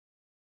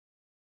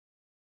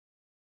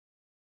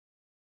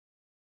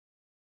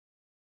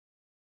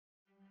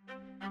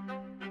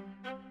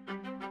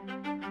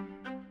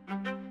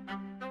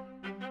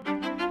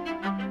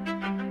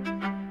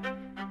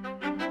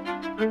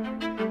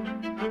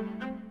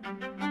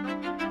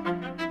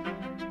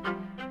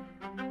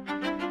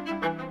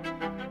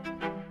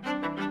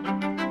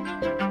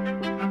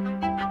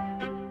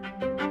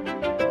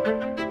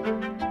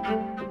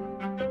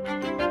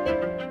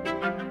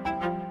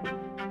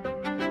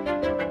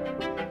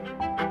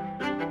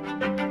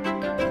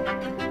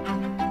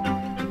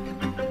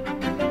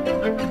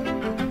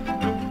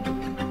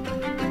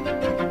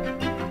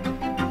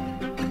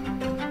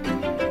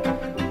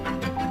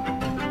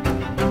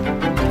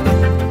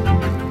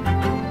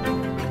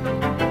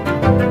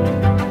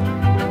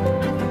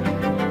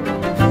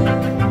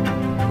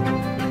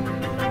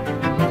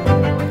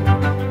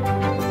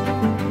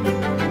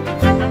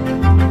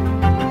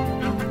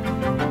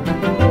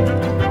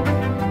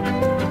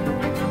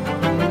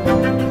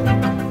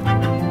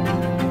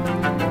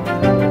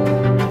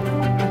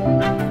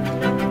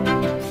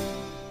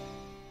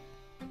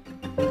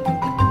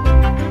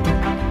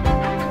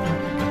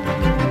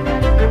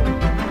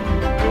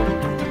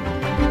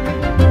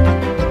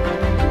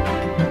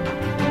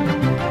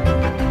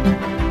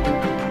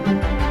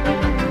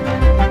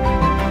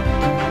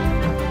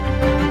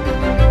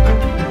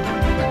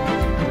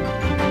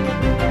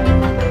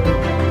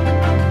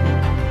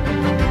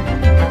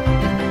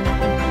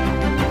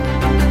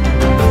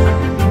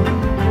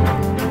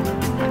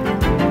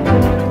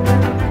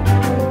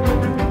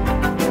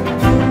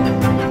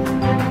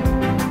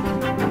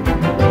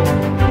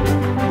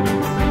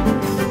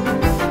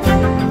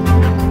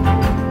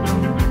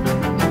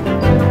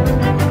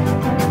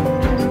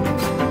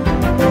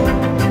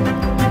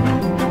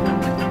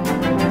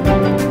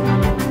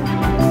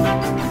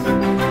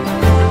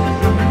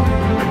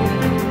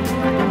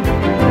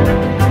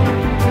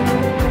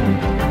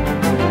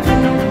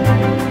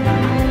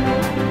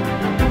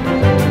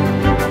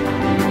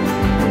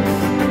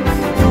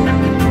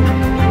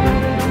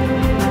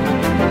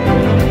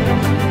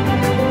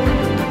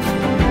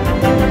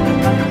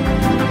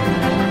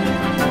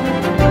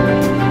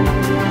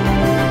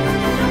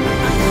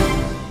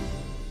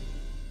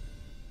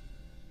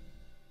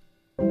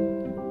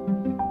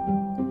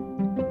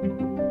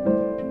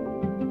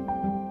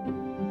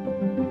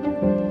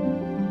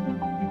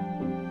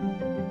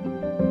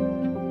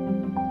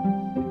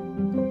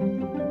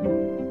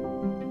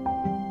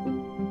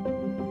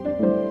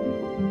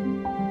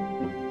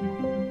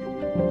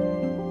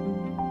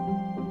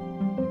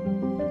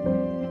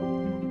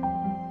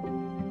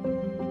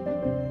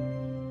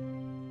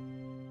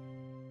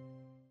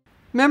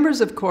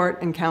Members of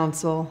court and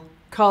council,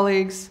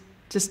 colleagues,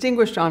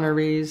 distinguished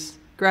honorees,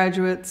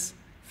 graduates,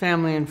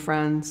 family and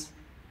friends,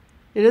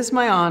 it is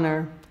my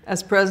honor,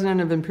 as president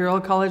of Imperial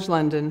College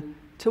London,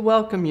 to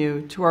welcome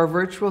you to our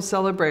virtual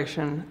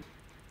celebration.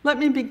 Let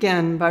me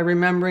begin by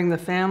remembering the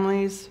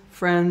families,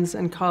 friends,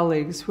 and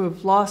colleagues who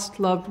have lost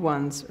loved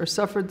ones or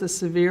suffered the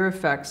severe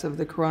effects of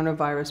the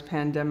coronavirus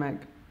pandemic.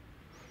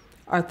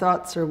 Our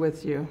thoughts are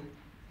with you.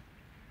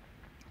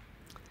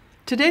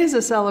 Today is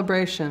a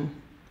celebration.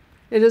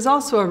 It is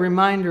also a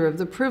reminder of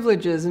the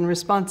privileges and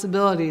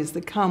responsibilities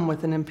that come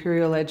with an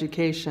Imperial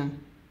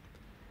education.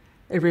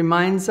 It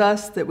reminds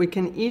us that we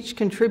can each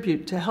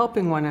contribute to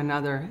helping one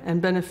another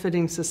and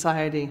benefiting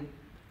society.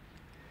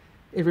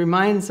 It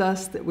reminds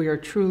us that we are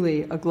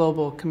truly a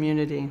global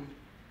community.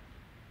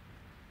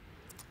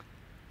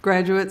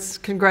 Graduates,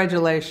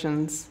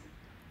 congratulations.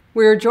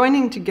 We are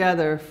joining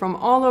together from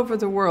all over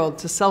the world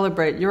to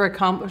celebrate your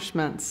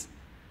accomplishments,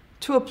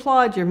 to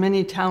applaud your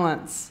many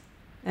talents,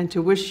 and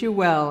to wish you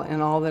well in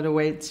all that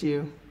awaits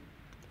you.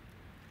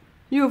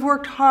 You have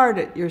worked hard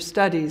at your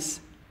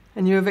studies,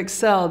 and you have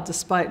excelled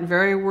despite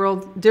very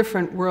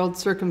different world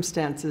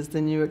circumstances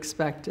than you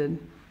expected.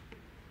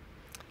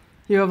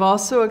 You have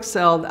also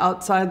excelled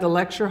outside the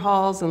lecture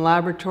halls and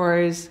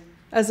laboratories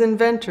as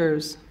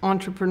inventors,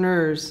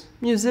 entrepreneurs,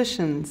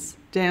 musicians,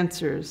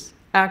 dancers,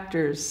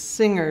 actors,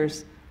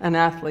 singers, and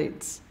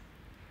athletes.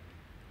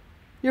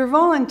 Your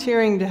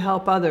volunteering to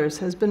help others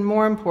has been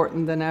more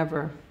important than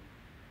ever.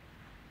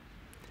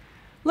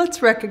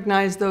 Let's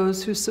recognize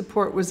those whose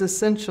support was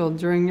essential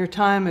during your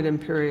time at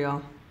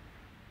Imperial.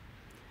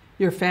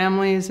 Your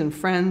families and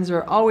friends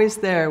are always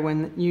there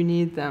when you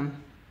need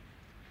them.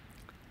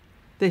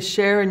 They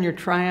share in your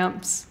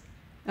triumphs,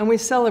 and we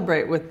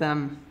celebrate with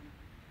them.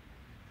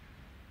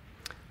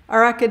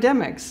 Our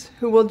academics,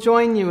 who will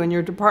join you in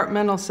your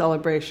departmental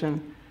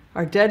celebration,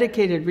 are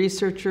dedicated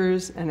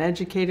researchers and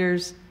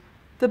educators,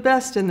 the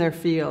best in their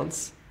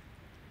fields.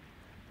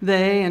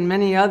 They and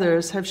many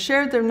others have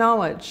shared their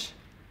knowledge.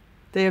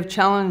 They have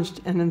challenged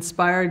and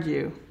inspired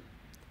you.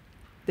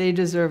 They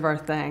deserve our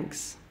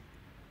thanks.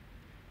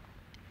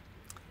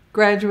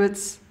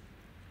 Graduates,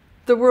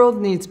 the world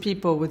needs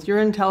people with your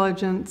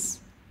intelligence,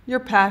 your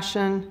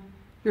passion,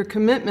 your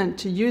commitment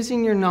to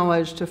using your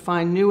knowledge to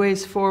find new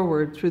ways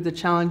forward through the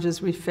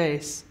challenges we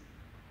face.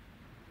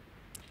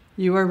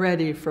 You are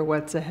ready for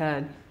what's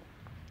ahead.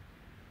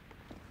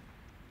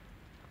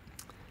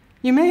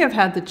 You may have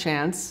had the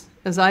chance,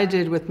 as I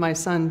did with my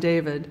son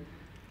David,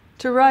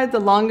 to ride the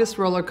longest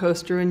roller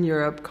coaster in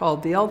Europe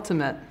called the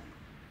Ultimate.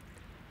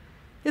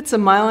 It's a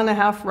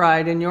 1.5-mile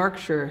ride in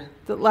Yorkshire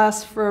that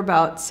lasts for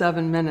about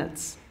 7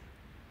 minutes.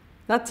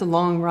 That's a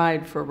long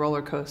ride for a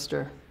roller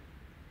coaster.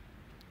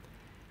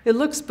 It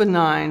looks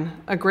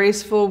benign, a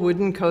graceful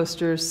wooden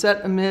coaster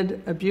set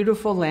amid a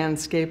beautiful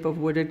landscape of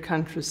wooded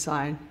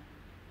countryside.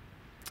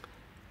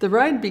 The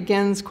ride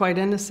begins quite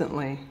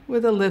innocently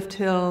with a lift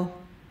hill,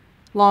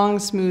 long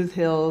smooth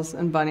hills,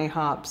 and bunny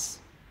hops.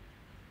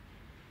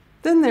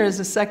 Then there is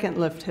a second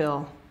lift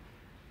hill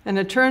and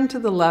a turn to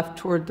the left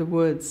toward the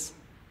woods.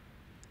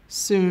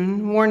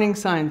 Soon, warning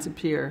signs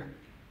appear.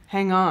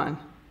 Hang on.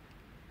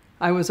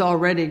 I was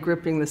already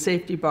gripping the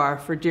safety bar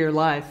for dear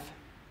life.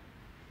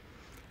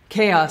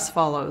 Chaos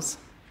follows.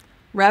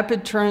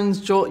 Rapid turns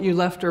jolt you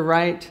left or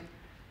right.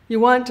 You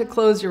want to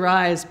close your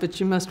eyes, but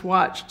you must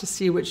watch to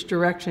see which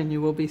direction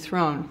you will be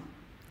thrown.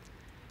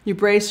 You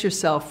brace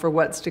yourself for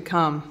what's to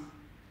come.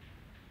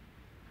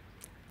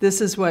 This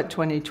is what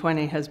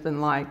 2020 has been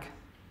like.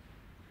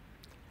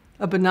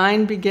 A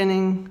benign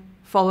beginning,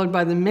 followed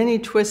by the many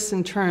twists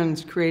and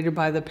turns created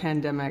by the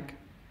pandemic.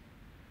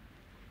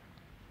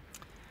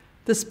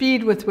 The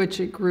speed with which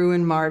it grew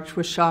in March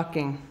was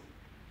shocking.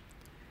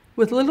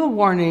 With little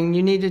warning,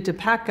 you needed to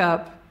pack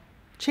up,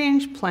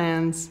 change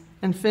plans,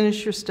 and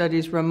finish your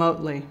studies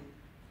remotely.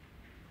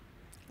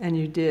 And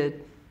you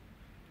did.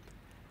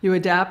 You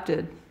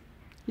adapted.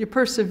 You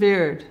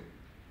persevered.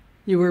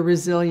 You were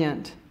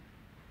resilient.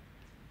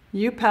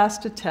 You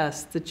passed a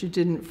test that you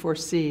didn't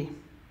foresee.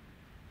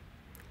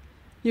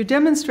 You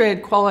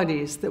demonstrated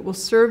qualities that will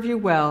serve you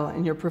well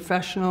in your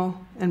professional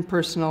and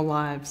personal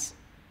lives.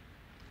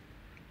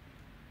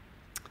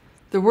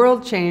 The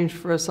world changed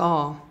for us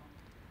all.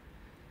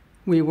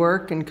 We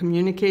work and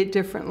communicate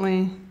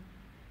differently.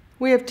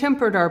 We have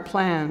tempered our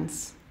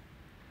plans.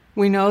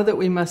 We know that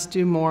we must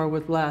do more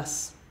with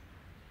less.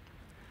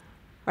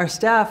 Our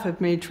staff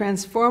have made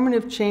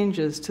transformative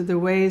changes to the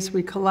ways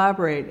we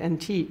collaborate and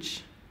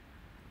teach.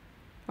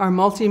 Our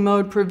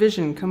multi-mode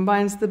provision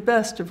combines the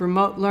best of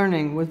remote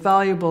learning with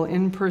valuable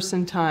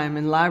in-person time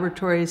in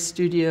laboratories,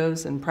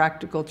 studios, and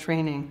practical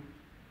training.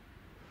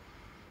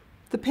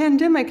 The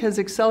pandemic has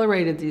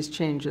accelerated these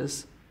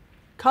changes,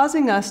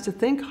 causing us to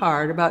think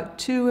hard about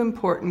 2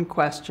 important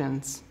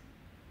questions.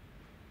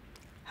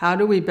 How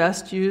do we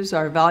best use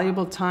our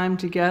valuable time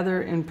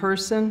together in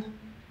person?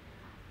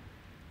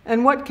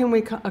 And what can we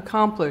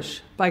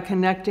accomplish by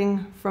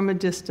connecting from a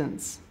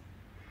distance?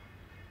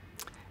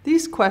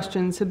 These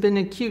questions have been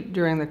acute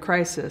during the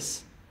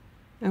crisis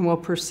and will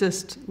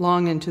persist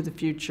long into the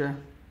future.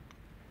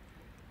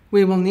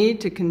 We will need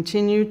to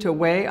continue to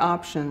weigh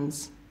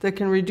options that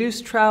can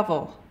reduce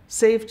travel,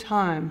 save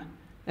time,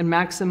 and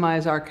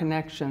maximize our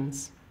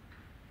connections.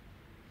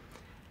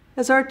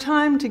 As our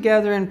time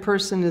together in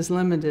person is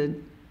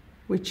limited,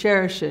 we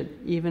cherish it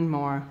even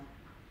more.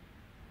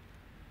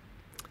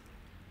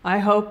 I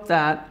hope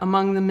that,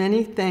 among the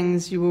many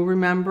things you will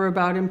remember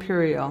about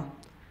Imperial,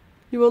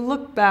 you will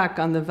look back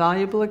on the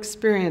valuable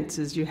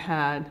experiences you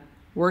had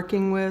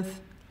working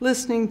with,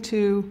 listening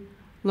to,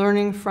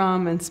 learning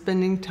from, and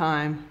spending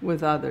time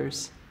with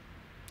others.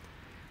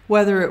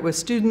 Whether it was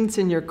students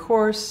in your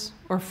course,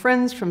 or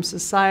friends from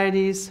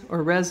societies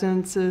or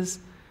residences,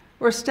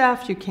 or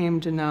staff you came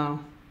to know.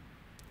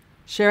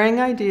 Sharing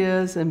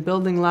ideas and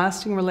building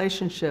lasting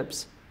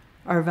relationships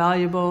are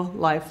valuable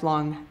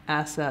lifelong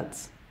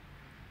assets.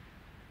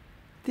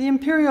 The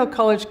Imperial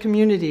College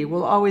community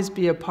will always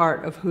be a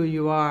part of who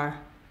you are.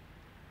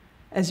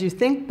 As you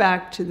think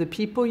back to the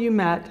people you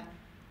met,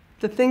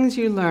 the things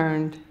you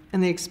learned,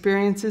 and the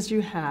experiences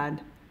you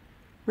had,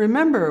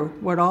 remember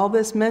what all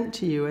this meant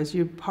to you as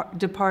you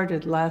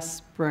departed last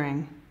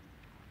spring.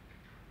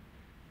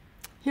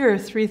 Here are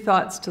 3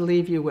 thoughts to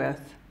leave you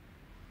with.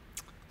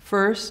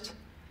 First,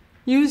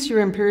 use your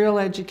Imperial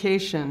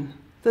education,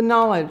 the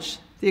knowledge,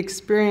 the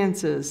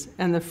experiences,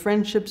 and the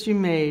friendships you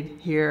made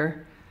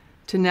here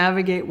to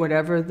navigate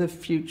whatever the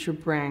future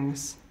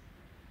brings.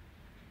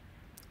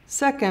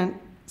 Second,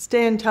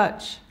 stay in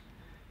touch.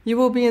 You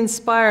will be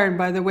inspired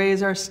by the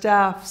ways our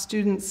staff,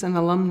 students, and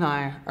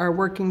alumni are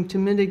working to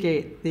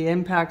mitigate the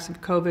impacts of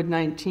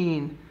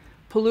COVID-19,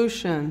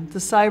 pollution, the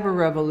cyber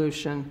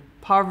revolution,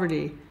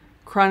 poverty,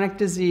 chronic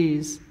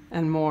disease,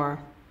 and more.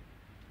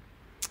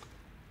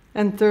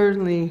 And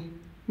thirdly,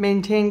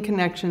 maintain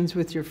connections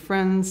with your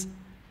friends,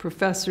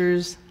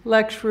 professors,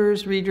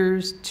 lecturers,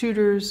 readers,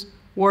 tutors,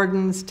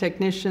 wardens,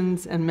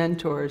 technicians, and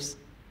mentors.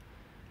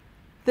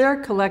 Their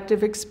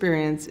collective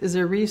experience is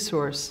a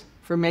resource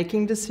for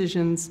making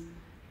decisions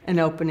and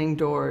opening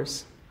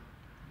doors.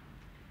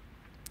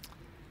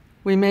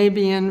 We may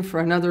be in for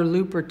another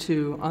loop or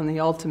 2 on the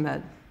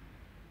Ultimate.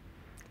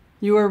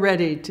 You are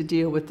ready to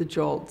deal with the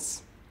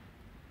jolts.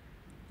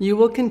 You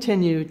will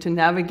continue to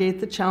navigate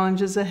the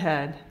challenges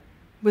ahead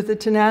with the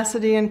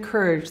tenacity and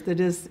courage that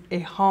is a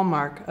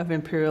hallmark of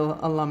Imperial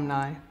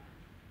alumni.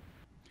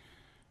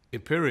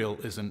 Imperial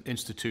is an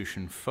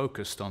institution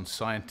focused on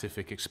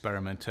scientific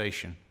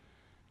experimentation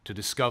to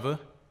discover,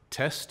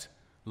 test,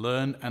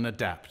 learn, and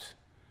adapt.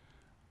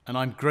 and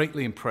I'm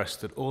greatly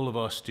impressed that all of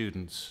our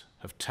students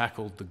have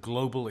tackled the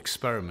global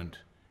experiment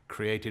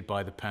created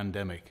by the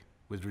pandemic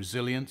with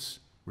resilience,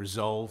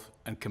 resolve,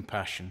 and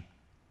compassion.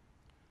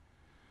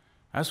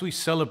 As we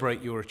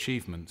celebrate your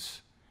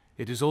achievements,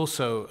 it is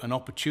also an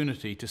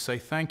opportunity to say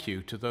thank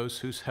you to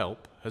those whose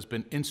help has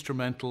been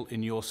instrumental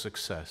in your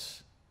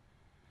success.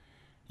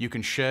 You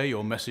can share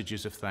your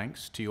messages of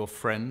thanks to your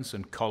friends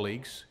and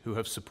colleagues who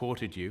have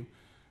supported you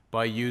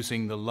by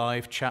using the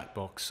live chat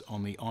box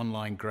on the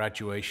online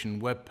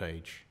graduation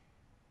webpage.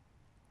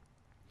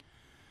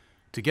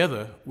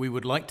 Together, we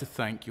would like to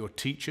thank your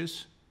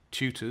teachers,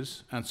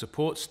 tutors, and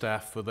support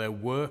staff for their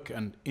work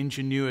and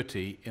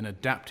ingenuity in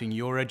adapting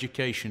your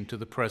education to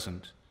the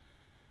present,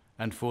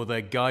 and for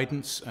their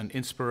guidance and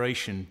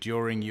inspiration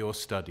during your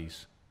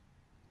studies.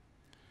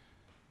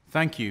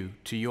 Thank you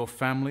to your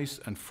families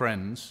and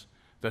friends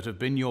that have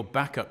been your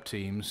backup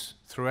teams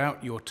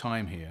throughout your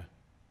time here.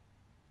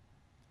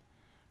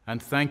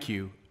 And thank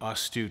you, our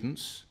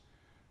students,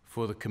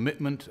 for the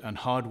commitment and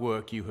hard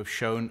work you have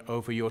shown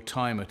over your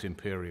time at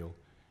Imperial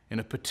in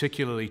a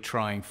particularly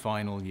trying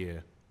final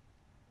year.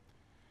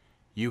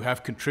 You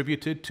have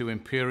contributed to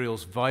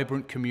Imperial's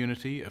vibrant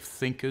community of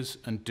thinkers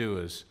and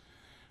doers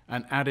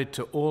and added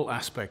to all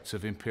aspects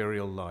of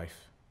Imperial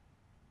life.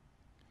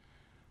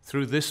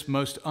 Through this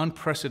most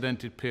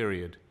unprecedented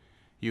period,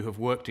 you have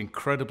worked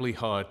incredibly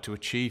hard to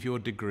achieve your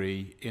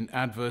degree in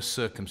adverse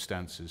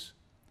circumstances.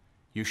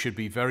 You should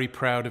be very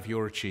proud of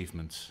your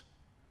achievements.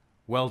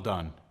 Well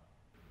done.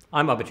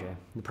 I'm Abhijay,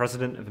 the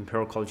President of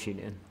Imperial College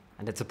Union,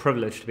 and it's a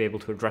privilege to be able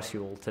to address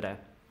you all today.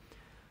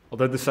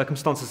 Although the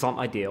circumstances aren't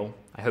ideal,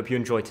 I hope you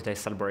enjoy today's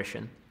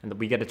celebration and that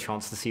we get a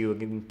chance to see you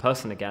in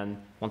person again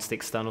once the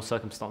external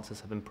circumstances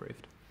have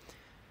improved.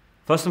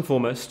 First and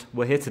foremost,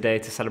 we're here today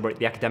to celebrate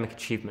the academic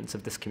achievements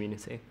of this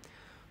community.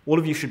 All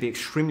of you should be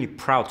extremely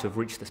proud to have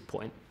reached this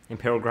point.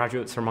 Imperial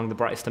graduates are among the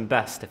brightest and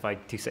best, if I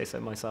do say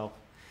so myself.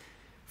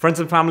 Friends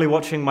and family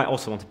watching might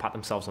also want to pat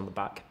themselves on the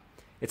back.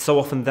 It's so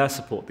often their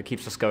support that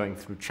keeps us going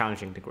through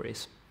challenging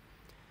degrees.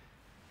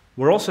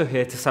 We're also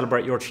here to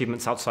celebrate your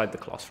achievements outside the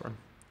classroom.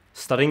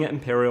 Studying at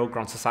Imperial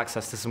grants us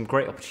access to some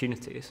great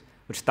opportunities,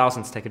 which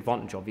thousands take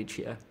advantage of each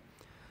year.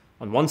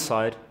 On one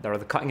side, there are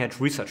the cutting-edge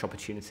research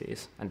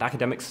opportunities and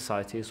academic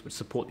societies which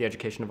support the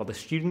education of other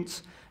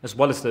students, as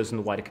well as those in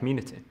the wider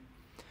community.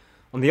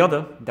 On the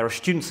other, there are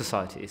student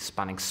societies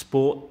spanning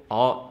sport,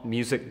 art,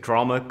 music,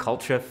 drama,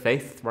 culture,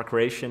 faith,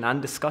 recreation,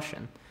 and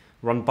discussion,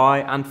 run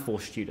by and for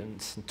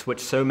students, to which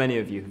so many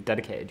of you have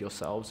dedicated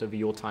yourselves over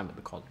your time at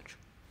the college.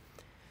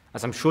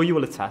 As I'm sure you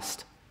will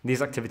attest,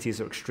 these activities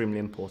are extremely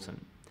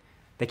important.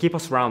 They keep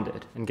us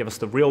rounded and give us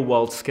the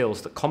real-world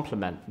skills that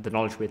complement the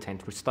knowledge we attain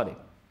through study.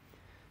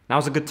 Now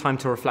is a good time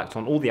to reflect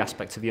on all the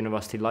aspects of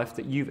university life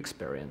that you've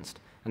experienced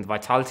and the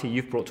vitality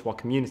you've brought to our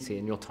community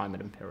in your time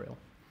at Imperial.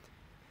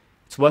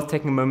 It's worth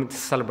taking a moment to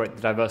celebrate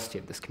the diversity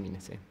of this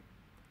community.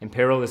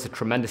 Imperial is a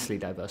tremendously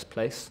diverse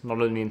place, not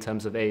only in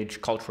terms of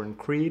age, culture, and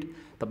creed,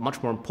 but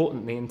much more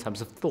importantly in terms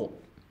of thought.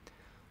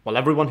 While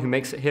everyone who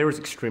makes it here is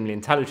extremely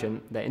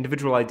intelligent, their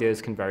individual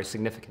ideas can vary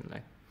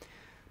significantly.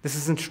 This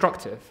is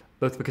instructive,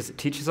 both because it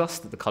teaches us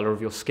that the color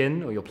of your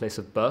skin or your place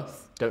of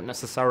birth don't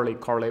necessarily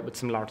correlate with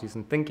similarities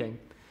in thinking,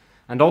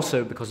 and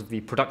also because of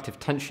the productive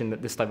tension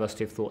that this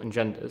diversity of thought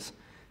engenders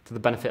to the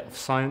benefit of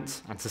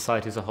science and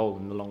society as a whole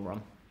in the long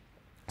run.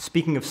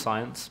 Speaking of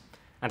science,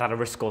 and at a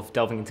risk of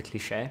delving into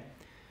cliché,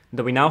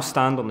 though we now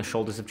stand on the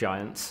shoulders of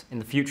giants, in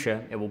the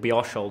future it will be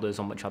our shoulders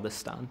on which others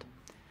stand.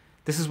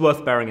 This is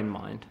worth bearing in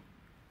mind.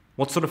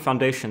 What sort of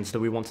foundations do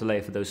we want to lay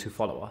for those who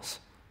follow us?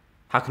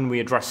 How can we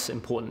address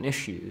important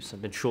issues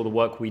and ensure the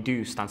work we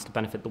do stands to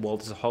benefit the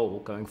world as a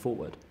whole going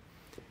forward?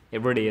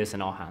 It really is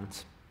in our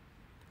hands.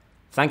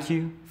 Thank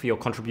you for your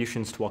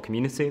contributions to our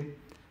community,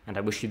 and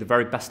I wish you the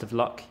very best of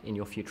luck in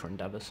your future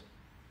endeavours.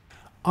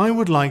 I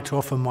would like to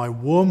offer my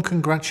warm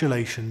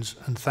congratulations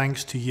and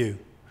thanks to you,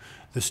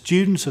 the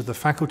students of the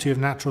Faculty of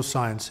Natural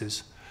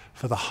Sciences,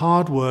 for the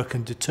hard work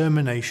and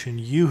determination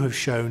you have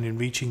shown in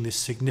reaching this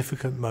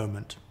significant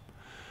moment.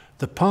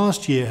 The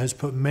past year has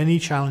put many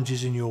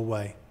challenges in your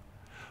way,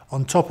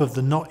 on top of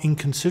the not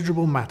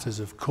inconsiderable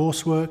matters of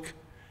coursework,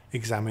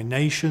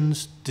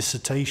 examinations,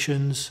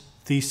 dissertations,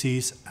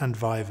 theses, and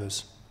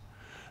vivas.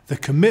 The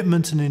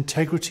commitment and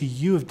integrity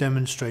you have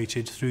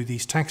demonstrated through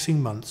these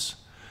taxing months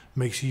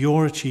makes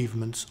your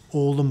achievements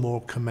all the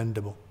more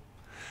commendable.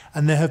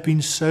 And there have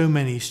been so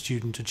many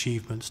student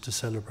achievements to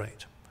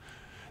celebrate.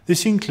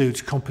 This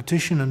includes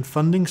competition and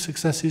funding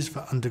successes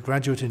for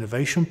undergraduate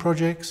innovation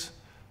projects,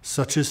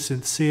 such as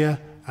Synthia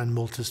and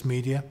Multus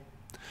Media.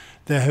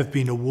 There have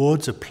been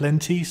awards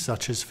aplenty,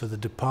 such as for the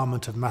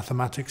Department of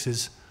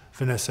Mathematics'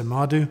 Vanessa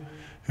Madu,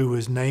 who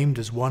was named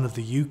as one of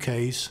the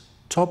UK's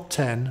top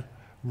 10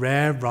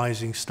 rare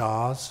rising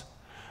stars,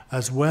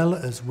 as well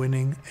as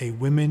winning a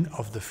Women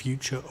of the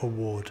Future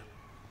award.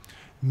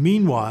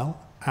 Meanwhile,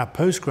 our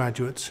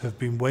postgraduates have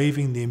been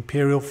waving the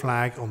Imperial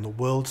flag on the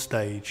world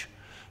stage,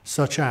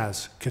 such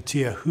as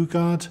Katia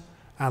Hugard,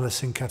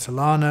 Alison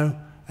Catalano,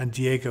 and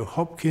Diego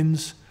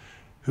Hopkins,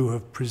 who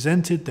have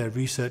presented their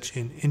research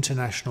in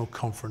international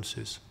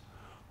conferences.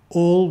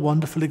 All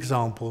wonderful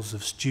examples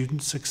of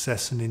student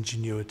success and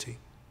ingenuity.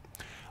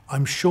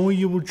 I'm sure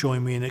you will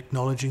join me in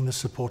acknowledging the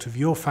support of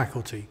your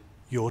faculty,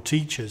 your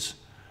teachers,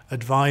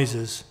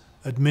 advisors,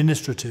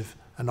 administrative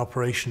and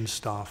operations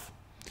staff.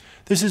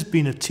 This has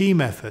been a team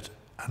effort,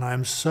 and I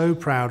am so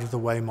proud of the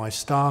way my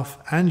staff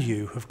and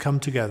you have come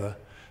together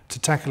to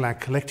tackle our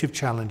collective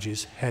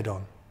challenges head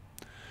on.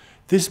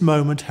 This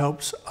moment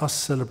helps us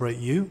celebrate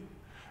you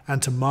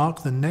and to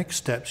mark the next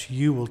steps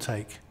you will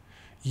take.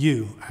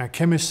 You, our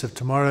chemists of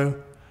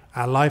tomorrow,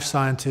 our life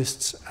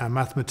scientists, our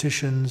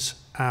mathematicians,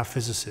 our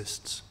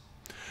physicists.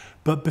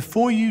 But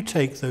before you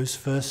take those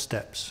first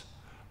steps,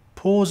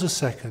 pause a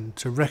second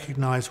to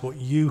recognize what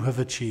you have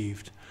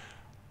achieved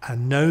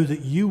and know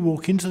that you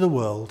walk into the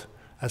world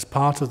as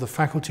part of the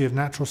Faculty of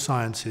Natural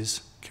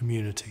Sciences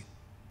community.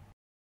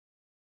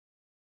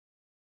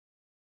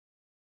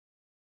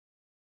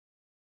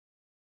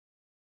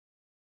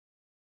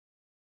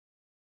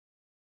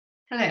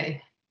 Hello,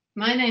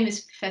 my name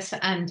is Professor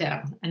Anne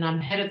Dow, and I'm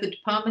head of the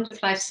Department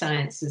of Life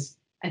Sciences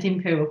at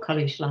Imperial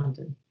College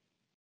London.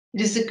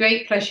 It is a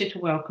great pleasure to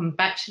welcome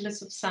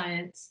Bachelors of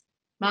Science,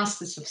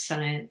 Masters of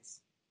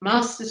Science,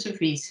 Masters of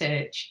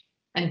Research,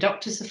 and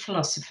Doctors of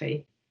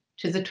Philosophy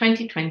to the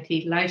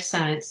 2020 Life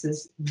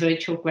Sciences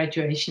Virtual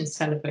Graduation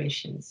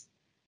Celebrations.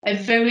 A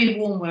very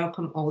warm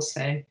welcome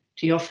also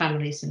to your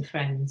families and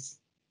friends.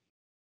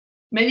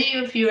 Many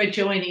of you are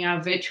joining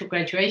our virtual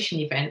graduation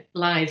event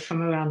live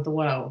from around the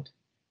world.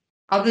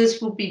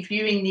 Others will be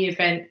viewing the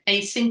event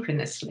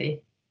asynchronously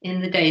in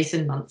the days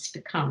and months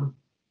to come.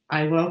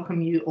 I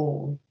welcome you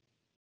all.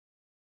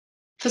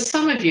 For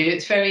some of you,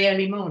 it's very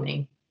early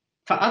morning.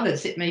 For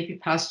others, it may be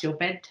past your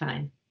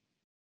bedtime.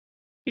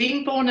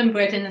 Being born and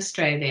bred in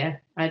Australia,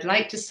 I'd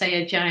like to say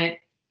a giant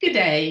good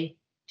day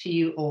to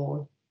you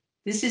all.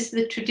 This is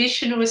the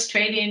traditional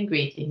Australian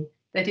greeting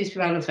that is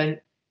relevant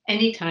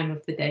any time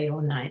of the day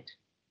or night.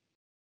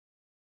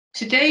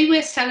 Today,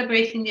 we're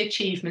celebrating the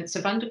achievements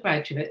of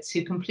undergraduates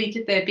who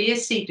completed their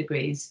BSc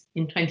degrees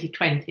in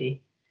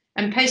 2020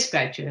 and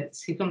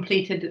postgraduates who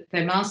completed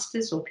their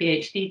master's or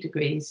PhD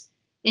degrees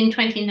in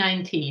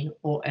 2019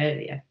 or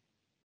earlier.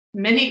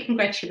 Many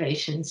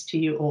congratulations to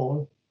you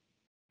all.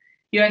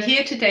 You are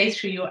here today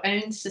through your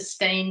own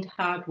sustained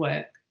hard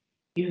work.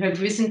 You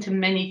have risen to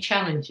many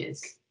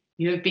challenges.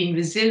 You have been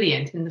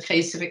resilient in the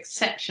face of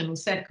exceptional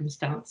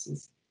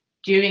circumstances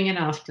during and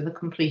after the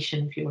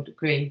completion of your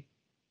degree.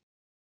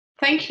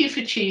 Thank you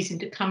for choosing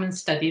to come and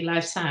study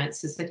life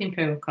sciences at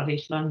Imperial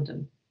College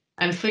London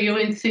and for your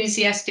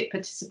enthusiastic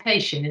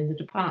participation in the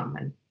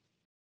department.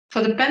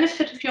 For the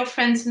benefit of your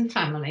friends and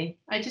family,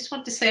 I just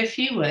want to say a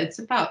few words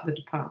about the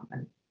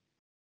department.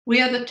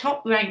 We are the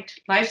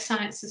top-ranked life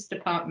sciences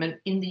department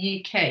in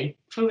the UK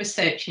for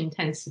research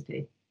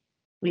intensity.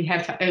 We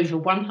have over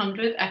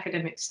 100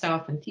 academic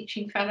staff and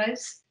teaching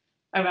fellows,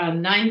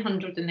 around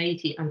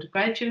 980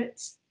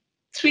 undergraduates,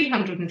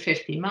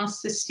 350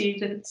 master's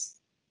students,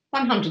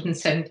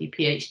 170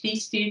 PhD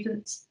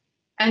students,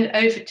 and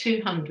over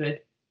 200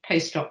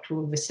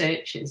 postdoctoral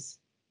researchers.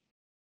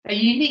 A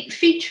unique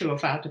feature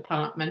of our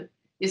department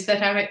is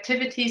that our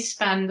activities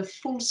span the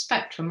full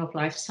spectrum of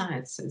life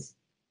sciences,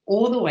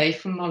 all the way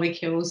from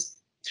molecules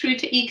through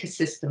to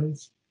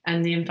ecosystems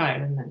and the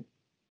environment.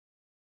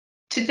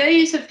 Today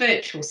is a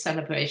virtual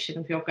celebration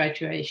of your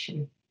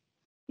graduation.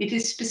 It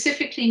is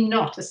specifically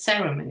not a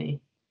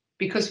ceremony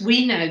because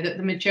we know that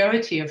the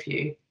majority of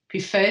you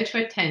prefer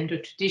to attend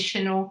a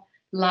traditional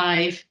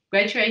live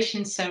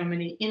graduation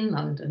ceremony in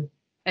London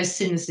as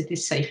soon as it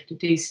is safe to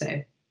do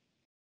so.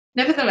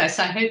 Nevertheless,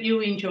 I hope you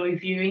will enjoy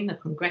viewing the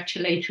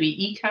congratulatory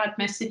e-card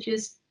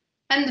messages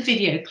and the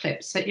video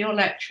clips that your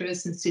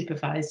lecturers and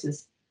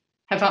supervisors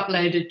have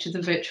uploaded to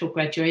the virtual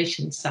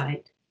graduation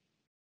site.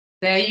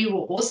 There you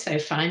will also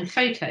find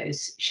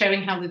photos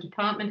showing how the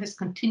department has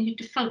continued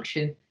to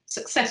function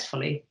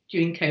successfully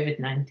during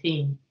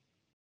COVID-19.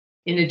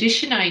 In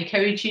addition, I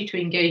encourage you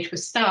to engage with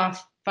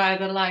staff via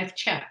the live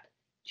chat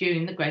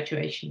during the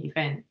graduation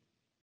event.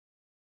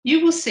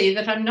 You will see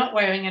that I'm not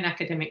wearing an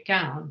academic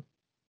gown.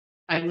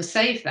 I will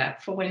save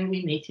that for when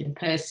we meet in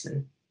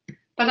person.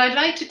 But I'd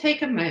like to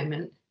take a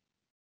moment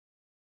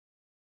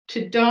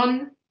to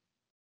don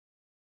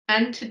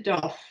and to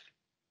doff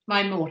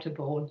my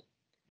mortarboard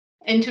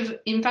and to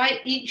invite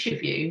each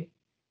of you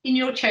in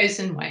your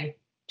chosen way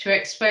to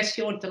express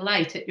your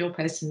delight at your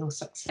personal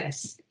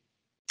success,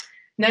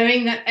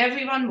 knowing that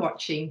everyone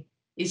watching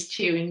is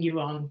cheering you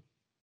on.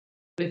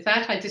 With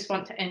that, I just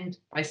want to end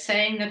by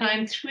saying that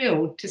I'm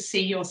thrilled to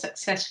see your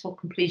successful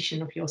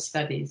completion of your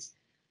studies,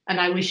 and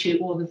I wish you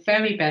all the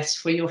very best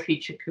for your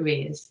future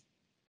careers.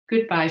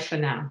 Goodbye for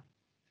now.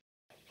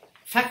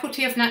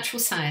 Faculty of Natural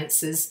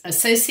Sciences,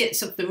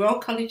 Associates of the Royal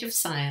College of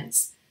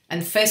Science,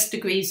 and First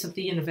Degrees of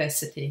the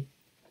University.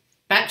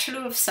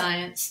 Bachelor of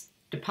Science,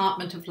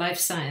 Department of Life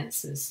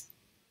Sciences.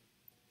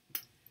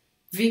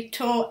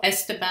 Victor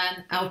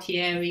Esteban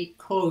Altieri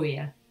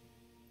Coria.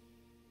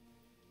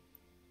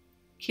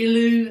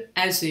 Kilu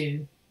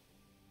Azu.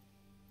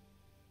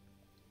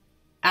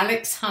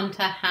 Alex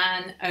Hunter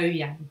Han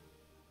Ouyang,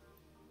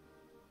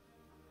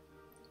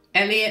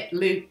 Elliot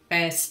Luke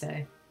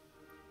Bairstow,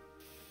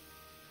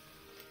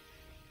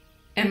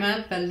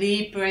 Emma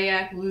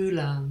Balibrea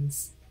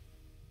Roulans,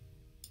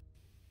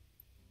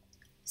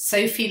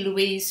 Sophie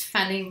Louise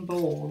Fanning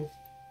Ball,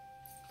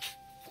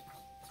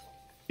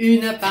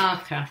 Una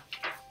Barker,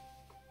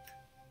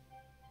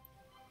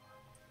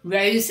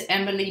 Rose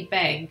Emily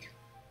Begg,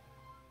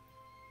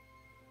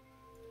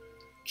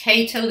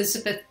 Kate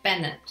Elizabeth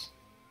Bennett,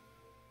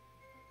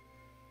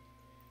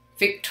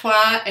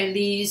 Victoire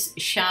Elise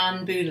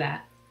Shan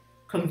Boulat,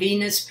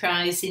 Convener's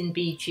Prize in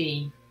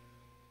BG,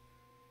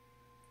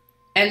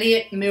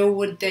 Elliot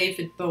Millwood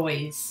David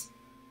Boys,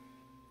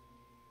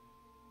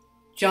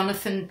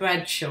 Jonathan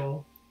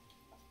Bradshaw,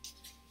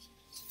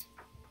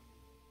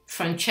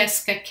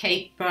 Francesca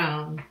Kate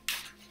Brown,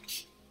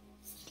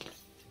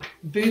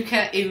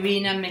 Buka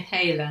Irina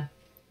Mihaela,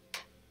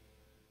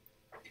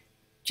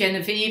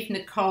 Genevieve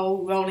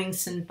Nicole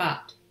Rawlingson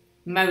Butt,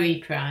 Murray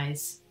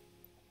Prize,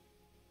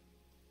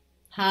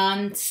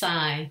 Han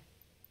Tsai,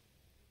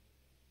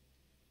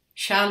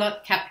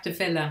 Charlotte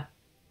Capdevila,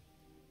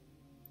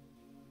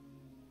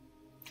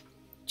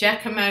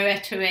 Giacomo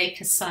Ettore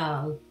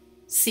Casal,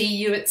 See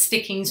You at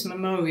Stickings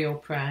Memorial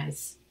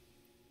Prize,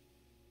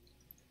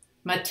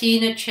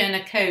 Martina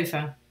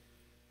Chernakova,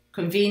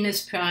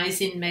 Convener's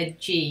Prize in Med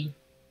G,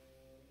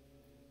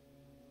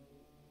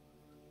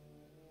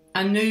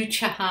 Anu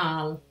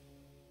Chahal,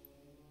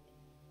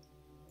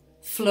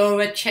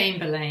 Flora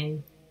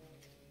Chamberlain,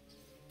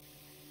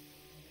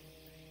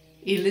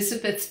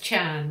 Elizabeth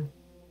Chan,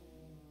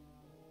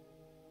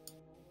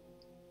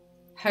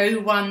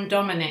 Ho Wan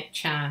Dominic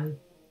Chan,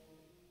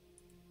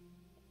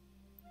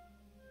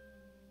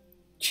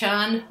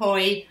 Chan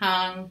Hoi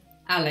Hang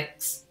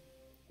Alex,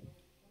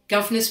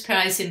 Governor's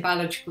Prize in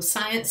Biological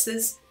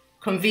Sciences,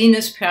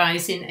 Convener's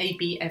Prize in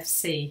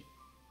ABFC.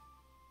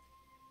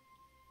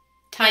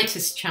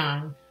 Titus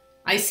Chan,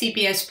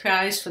 ICBS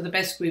Prize for the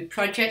Best Group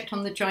Project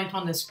on the Joint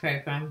Honours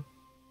Programme.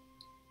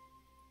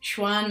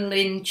 Xuan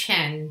Lin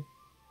Chen,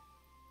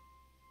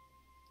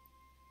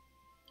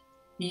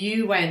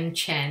 Yuwen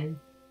Chen,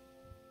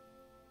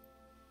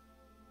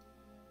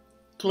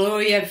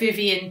 Gloria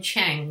Vivian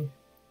Cheng,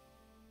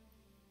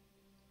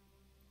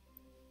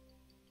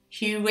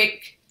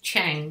 Huick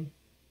Cheng,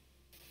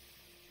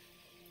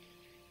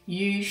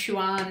 Yu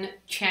Xuan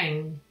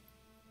Cheng,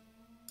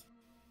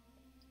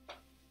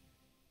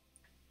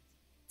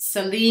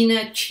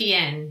 Selena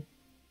Chien,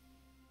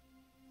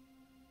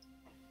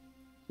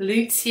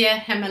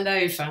 Lucia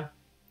Hemelova,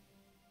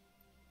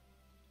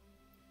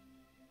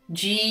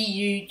 Ji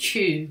Yu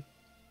Chu,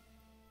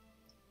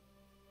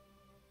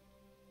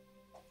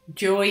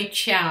 Joy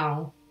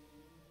Chow,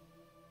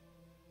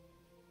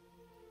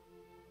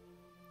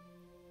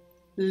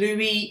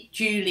 Louis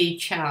Julie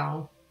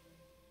Chow,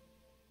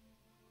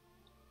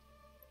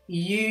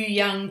 Yu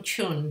Young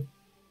Chun,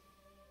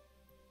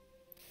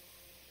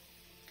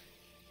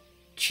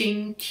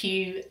 Ching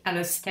Q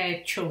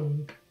Alastair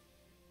Chung,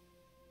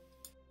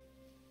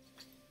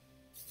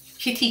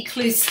 Kitty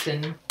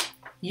Clouston,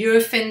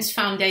 Eurofins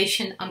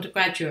Foundation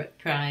Undergraduate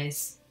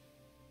Prize,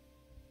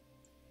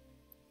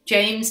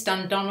 James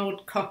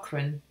Dundonald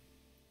Cochrane,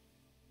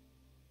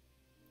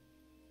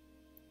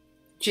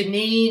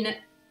 Janine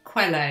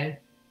Quello,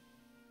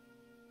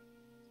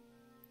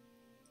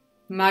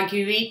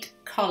 Marguerite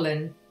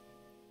Collin,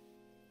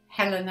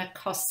 Helena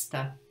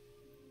Costa,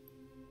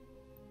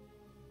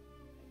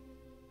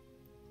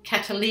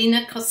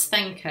 Catalina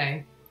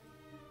Kostenko,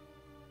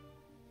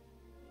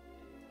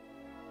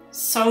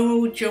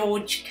 Sorrel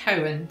George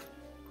Cohen,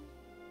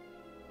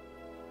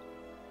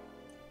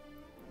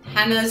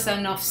 Hannah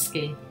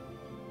Zanowski,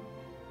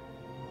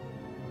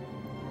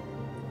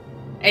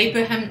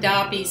 Abraham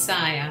Darby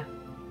Zaya,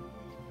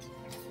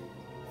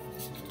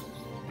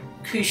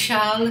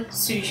 Kushal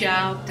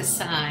Sujal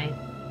Desai,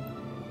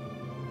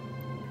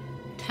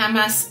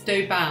 Tamas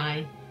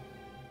Dobai,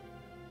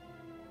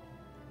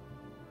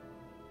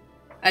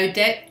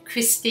 Odette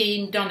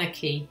Christine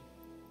Donachie,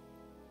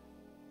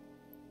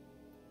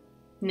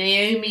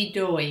 Naomi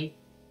Doy,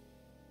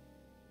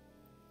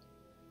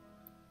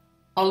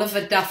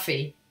 Oliver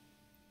Duffy,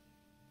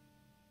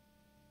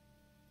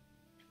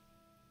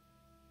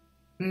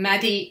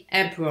 Maddie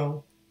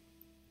Ebrel,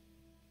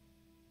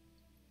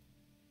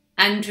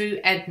 Andrew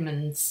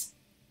Edmonds,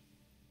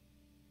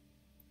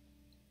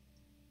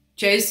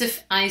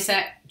 Joseph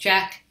Isaac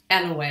Jack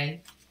Ellaway,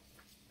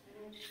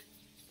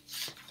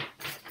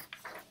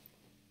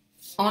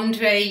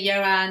 Andre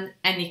Johan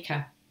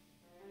Enika,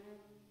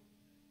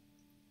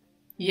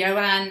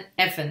 Johan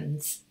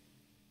Evans,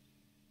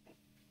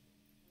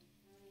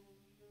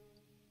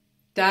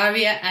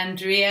 Daria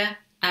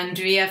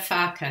Andrea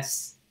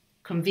Farkas,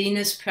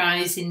 Convener's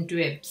Prize in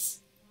Dribs,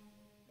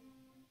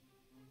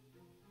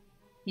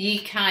 Yi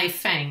Kai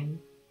Feng,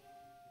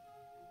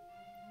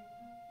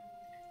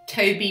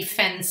 Toby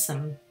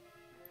Fensom,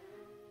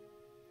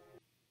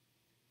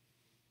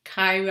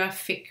 Kyra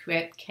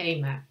Fikret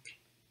Kamak,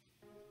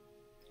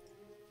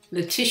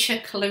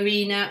 Letitia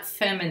Clarina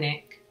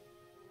Fermanick,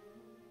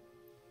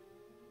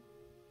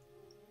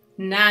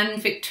 Nan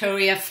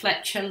Victoria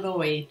Fletcher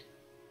Lloyd,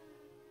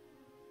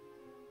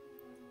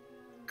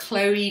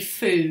 Chloe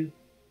Fu,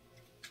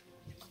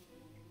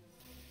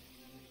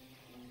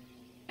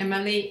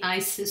 Emily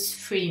Isis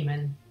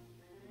Freeman,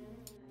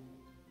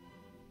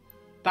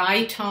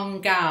 Bai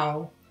Tong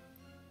Gao,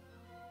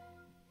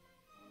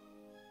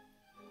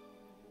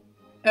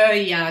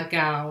 Ya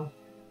Gao,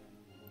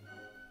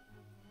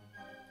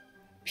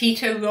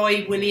 Peter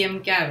Roy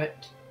William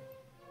Garrett,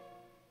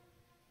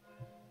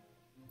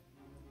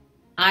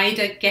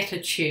 Ida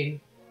Getachew,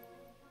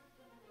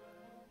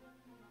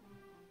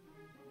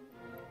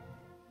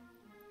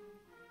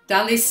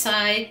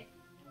 Dalisai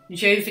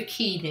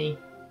Jovakini,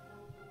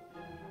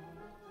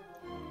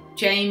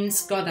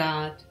 James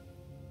Goddard,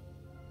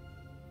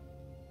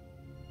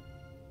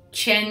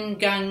 Chen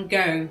Gung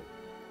Go,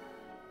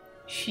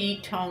 Shi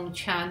Tong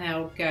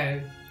Chanel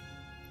Go,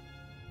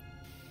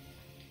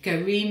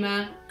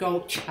 Garima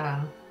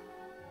Golcha,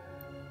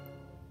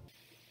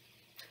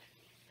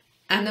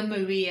 Anna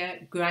Maria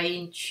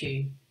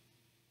Grainchu,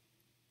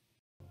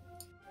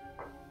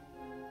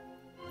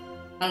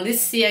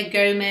 Alicia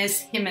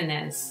Gomez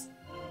Jimenez,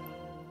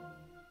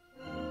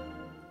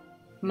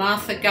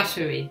 Martha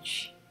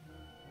Gutteridge,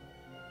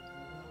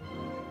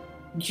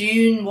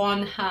 June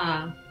Won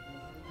Ha,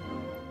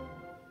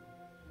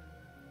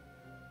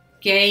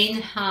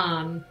 Gain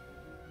Han,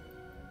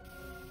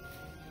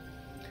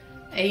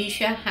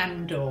 Asia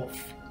Hamdorf,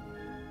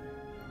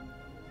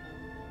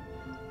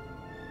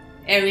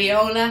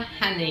 Ariola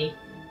Hanny,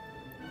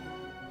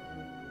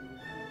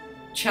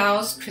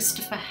 Charles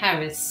Christopher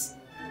Harris,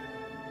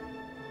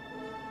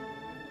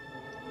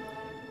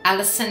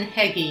 Alison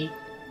Heggie,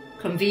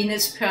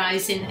 Convener's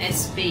Prize in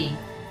SB,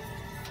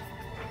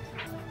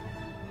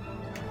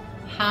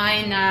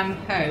 Hai Nam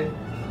Ho,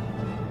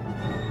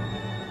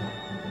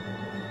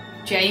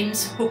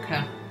 James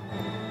Hooker,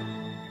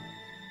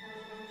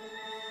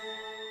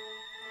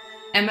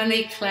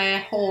 Emily Claire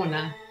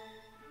Horner,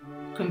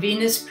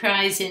 Convener's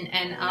Prize in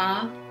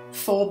NR,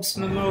 Forbes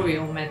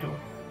Memorial Medal,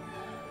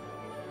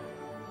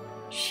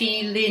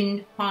 Shi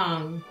Lin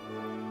Huang,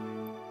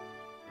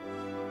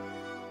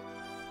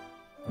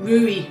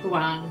 Rui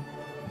Huang,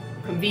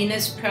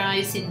 Convener's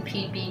Prize in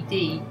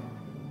PBD,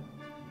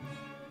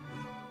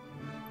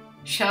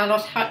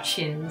 Charlotte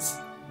Hutchins,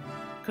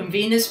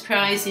 Convener's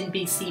Prize in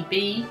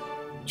BCB,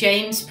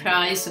 James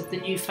Prize of the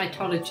New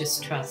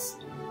Phytologist Trust,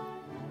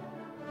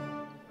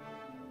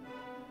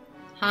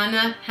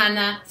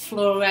 Hannah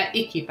Flora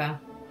Ikiba,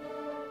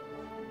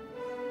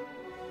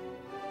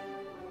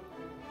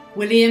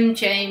 William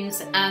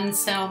James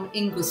Anselm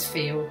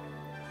Inglesfield,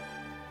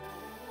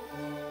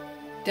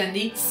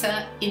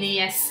 Danitza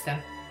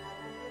Iniesta,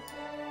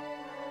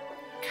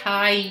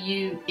 Kai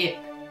Yu Ip,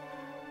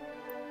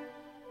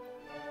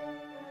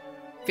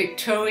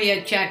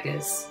 Victoria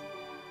Jaggers,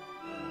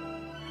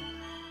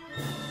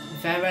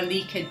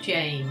 Veralika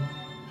Jane,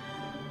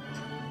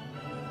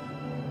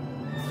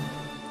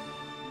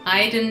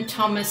 Aidan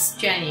Thomas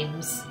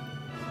James,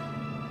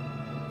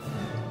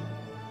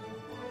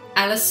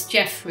 Alice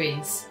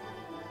Jeffries,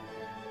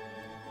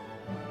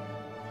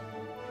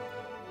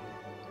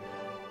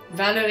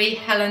 Valerie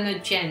Helena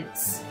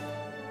Jentz,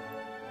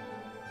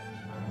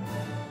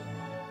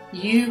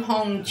 Yu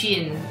Hong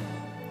Jin,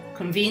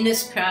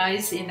 Convener's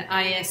Prize in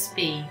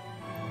ISB,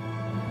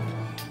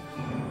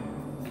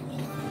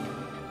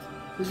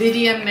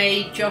 Lydia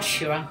May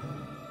Joshua,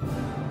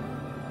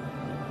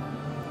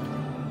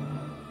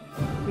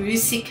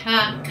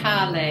 Rusika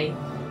Kale,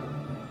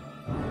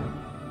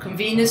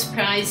 Convener's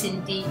Prize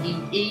in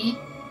DEE,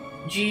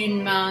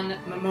 June Man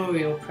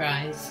Memorial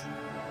Prize,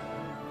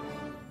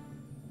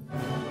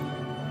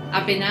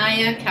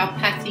 Abhinaya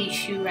Kalpathy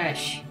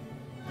Suresh,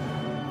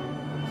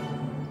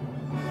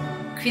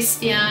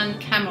 Christian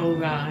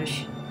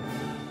Kamelraj,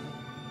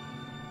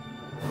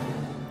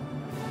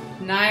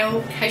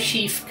 Niall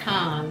Kashif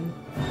Khan,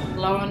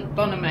 Laurent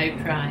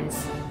Bonomo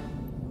Prize,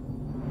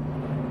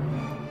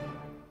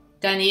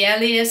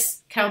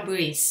 Danielius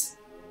Calbris,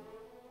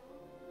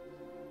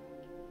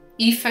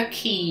 Aoife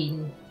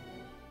Keane,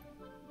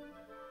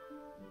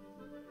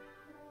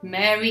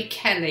 Mary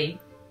Kelly,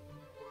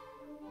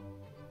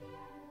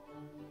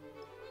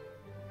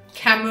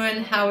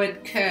 Cameron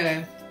Howard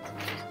Kerr,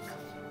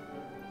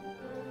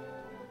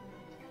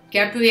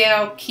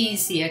 Gabrielle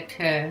Kezia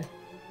Kerr,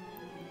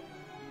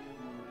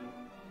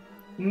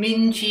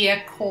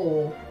 Minjia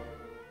Kaur,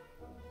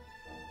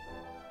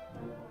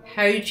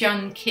 Ho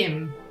Jun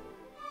Kim,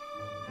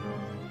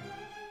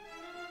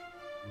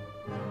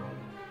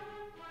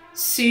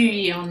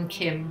 Soo-yeon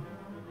Kim,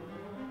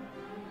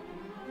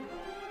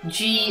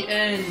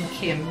 Ji-eun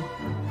Kim,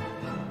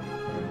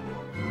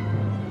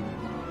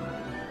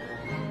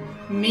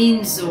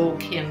 Min-zo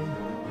Kim,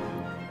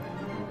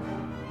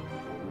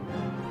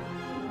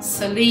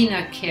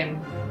 Selena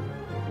Kim,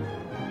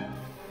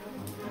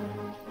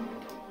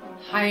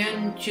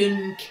 Hyun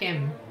Jun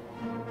Kim,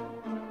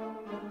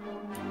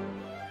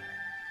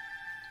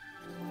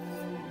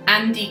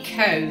 Andy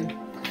Ko,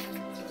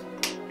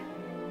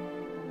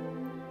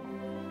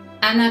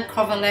 Anna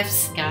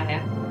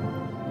Kovalevskaya,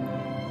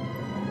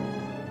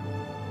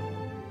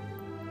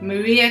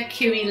 Maria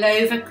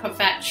Kirilova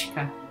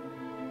Kovachka,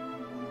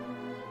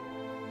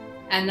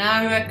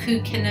 Anara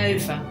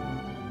Kukinova,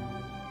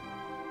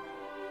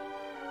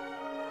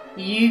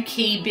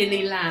 Yuki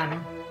Billy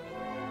Lam,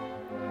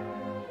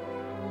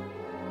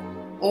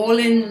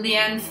 Orlin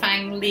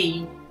Lianfang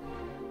Li,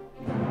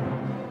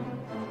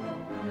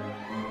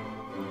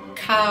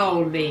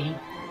 Kao Li,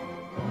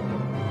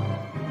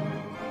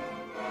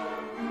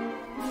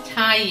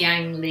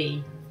 Taiyang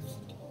Li,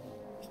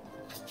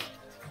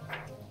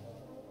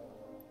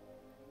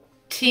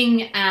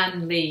 Ting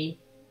An Li,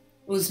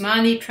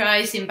 Usmani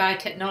Prize in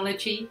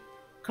Biotechnology,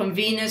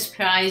 Convener's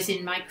Prize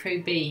in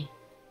Micro B.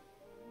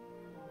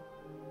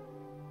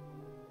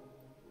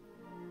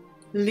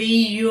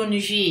 Li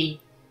Yunji,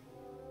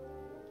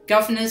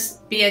 Governor's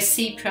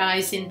BSc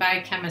Prize in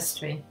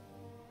Biochemistry.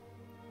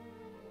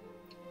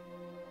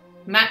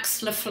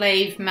 Max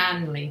Laflave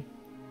Manley,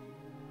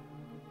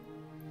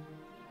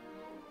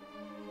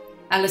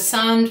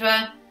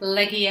 Alessandra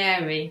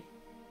Leghieri,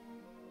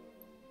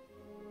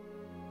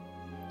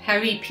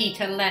 Harry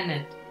Peter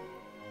Leonard,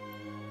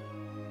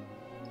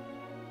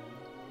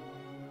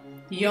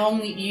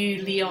 Yong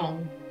Yu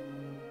Leong,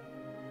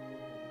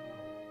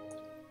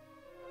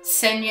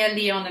 Senya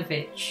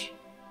Leonovich,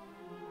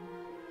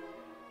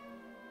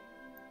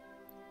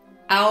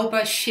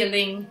 Alba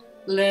Schilling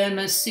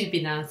Lerma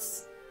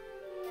Subinas,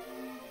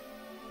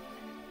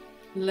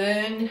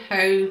 Leung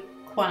Ho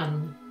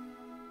Kwan,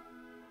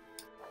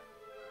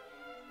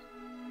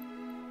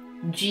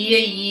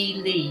 Jia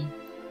Yi Li,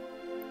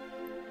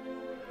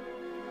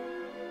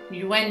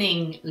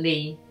 Yuening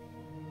Li,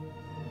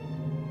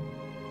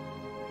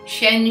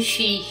 Shen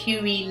Shi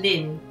Hui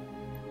Lin,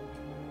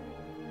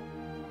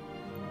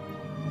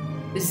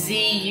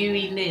 Zi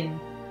Yui Lin,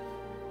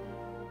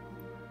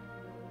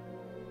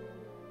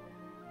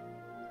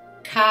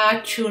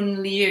 Ka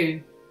Chun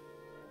Liu,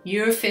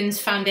 Eurofins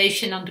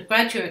Foundation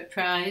Undergraduate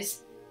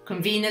Prize,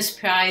 Convener's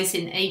Prize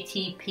in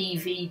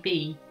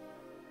ATPVB.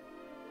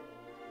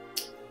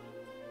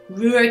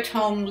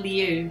 Ruotong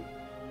Liu,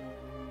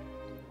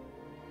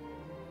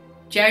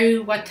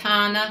 Zhou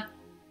Watana,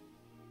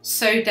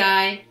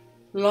 Sodai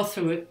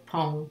Lotharuk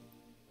Pong,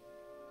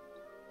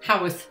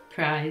 Howarth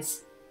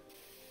Prize.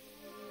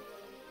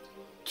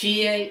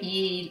 Jia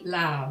Yi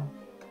Lao,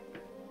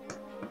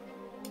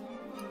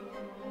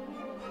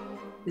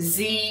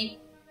 Zi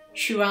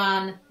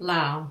Xuan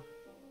Lao,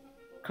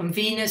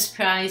 Convener's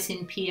Prize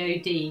in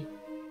POD.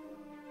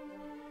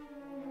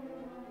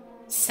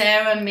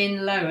 Sarah Min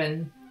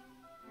Lowen,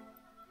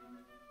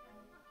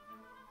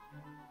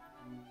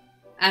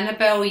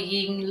 Annabelle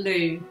Ying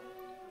Lu,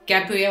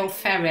 Gabrielle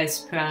Ferres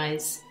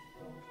Prize.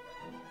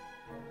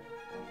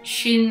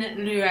 Xin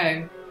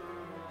Luo,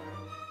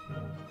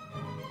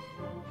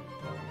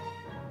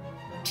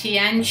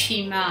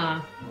 Tianchi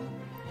Ma,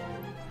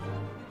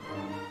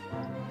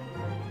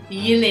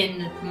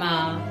 Yilin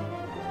Ma,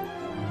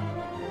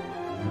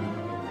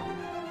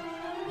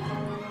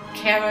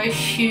 Kara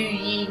Shu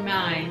Yi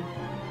Mai,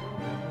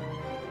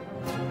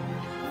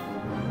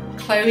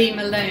 Chloe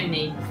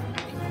Maloney,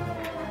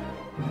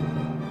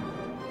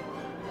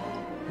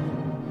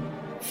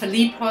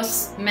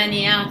 Philippos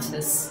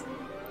Maniatis,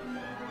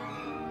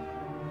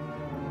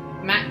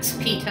 Max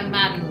Peter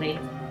Manley,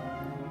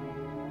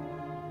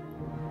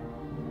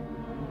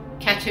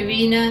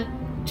 Katerina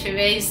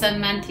Teresa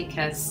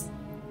Manticas,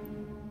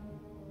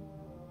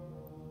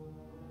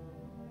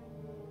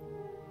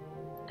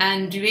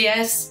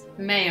 Andreas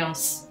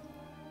Mayos,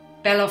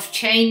 Beloff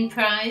Chain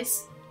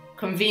Prize,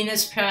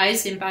 Convener's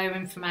Prize in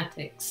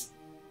Bioinformatics.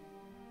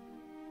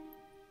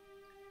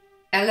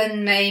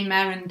 Ellen May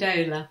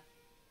Marandola,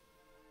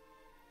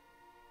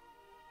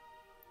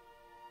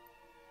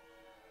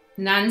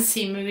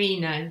 Nancy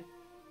Marino,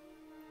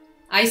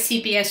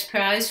 ICBS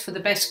Prize for the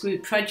Best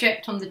Group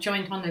Project on the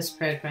Joint Honours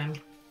Programme.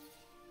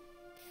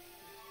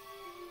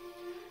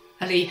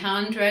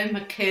 Alejandro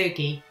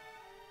McCurgy,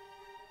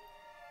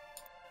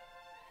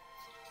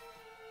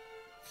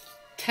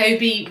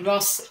 Toby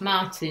Ross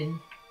Martin,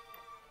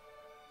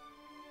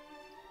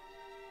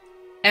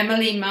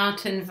 Emily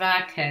Martin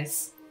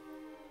Varquez,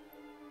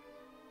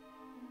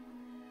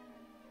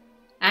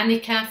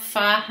 Annika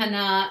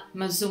Farhana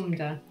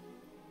Mazumdar,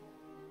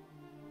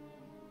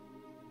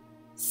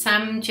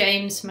 Sam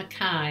James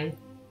Mackay,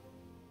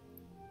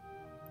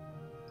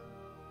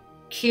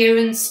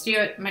 Kieran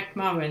Stewart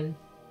McMorrin,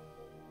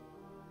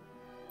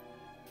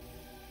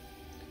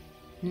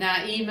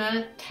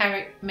 Naima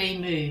Tariq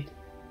Mahmood,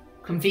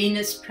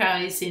 Convener's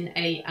Prize in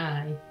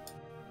AI.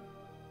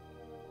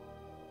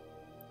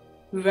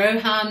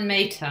 Rohan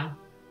Mehta,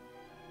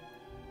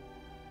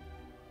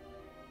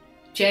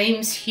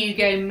 James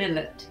Hugo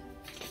Millett,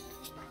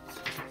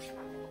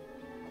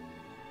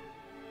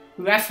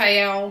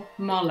 Raphael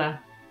Moller,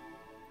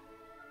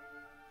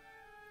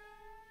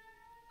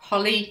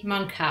 Holly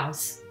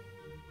Monkhouse,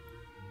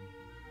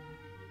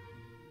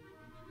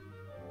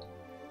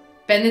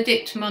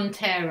 Benedict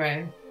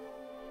Montero,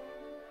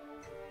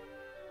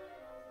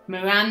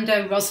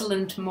 Miranda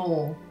Rosalind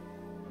Moore,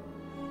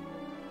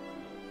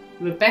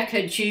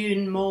 Rebecca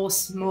June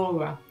Morse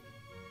Mora,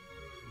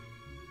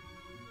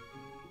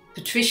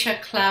 Patricia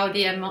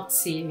Claudia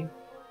Motziu,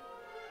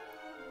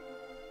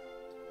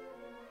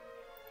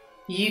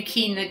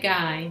 Yuki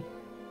Nagai,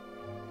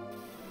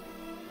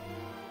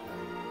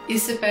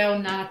 Isabel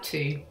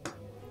Natu,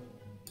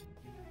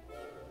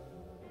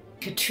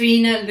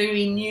 Katrina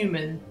Louis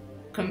Newman,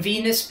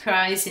 Conveners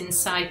Prize in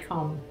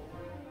SciComm,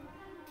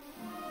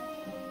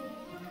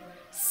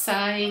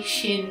 Sai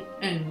Shin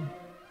Un,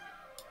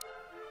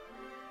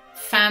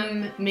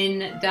 Pham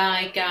Min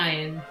Dai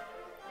Gayan,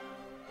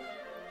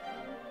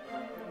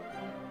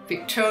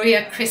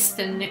 Victoria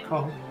Kristen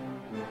Nicol,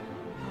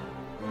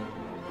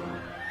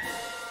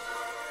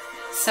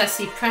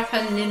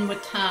 Sasiprapa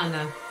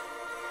Ninwatana,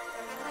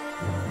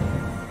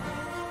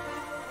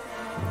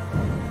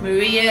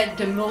 Maria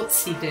de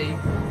Mortsidu,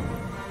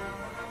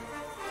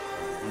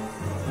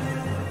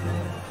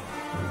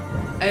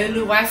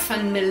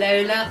 Oluwafun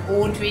Milola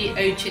Audrey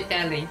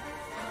Ojedeli,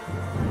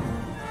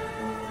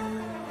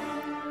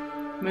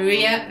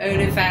 Maria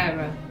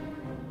Oliveira,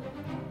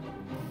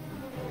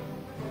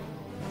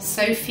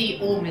 Sophie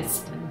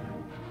Ormiston,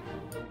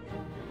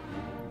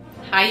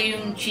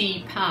 Hyung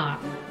Ji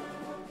Park,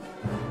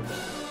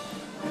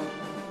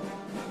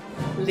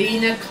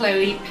 Lena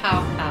Chloe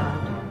Paupad,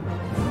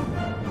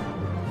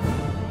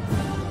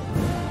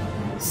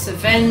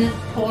 Saven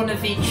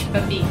Pornovich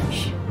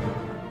Babich,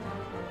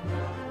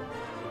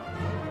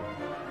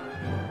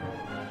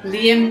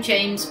 Liam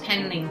James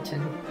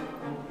Penlington,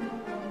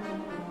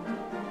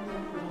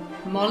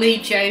 Molly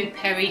Jo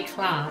Perry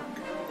Clark,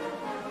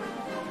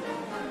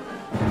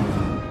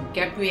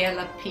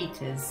 Gabriella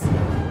Peters,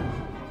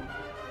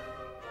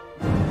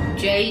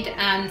 Jade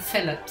Ann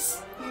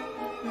Phillips,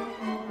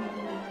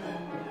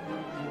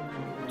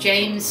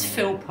 James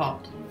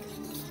Philpott,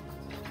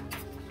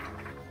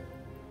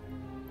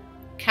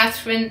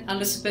 Catherine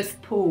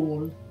Elizabeth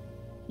Poole,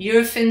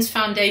 Eurofins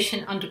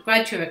Foundation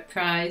Undergraduate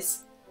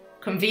Prize,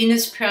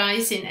 Conveners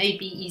Prize in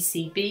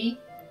ABECB,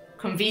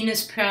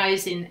 Conveners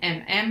Prize in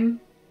MM,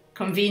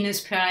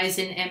 Conveners Prize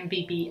in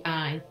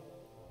MBBI.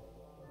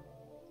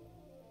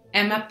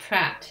 Emma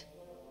Pratt,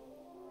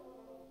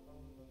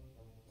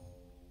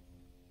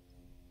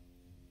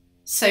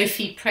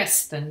 Sophie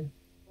Preston,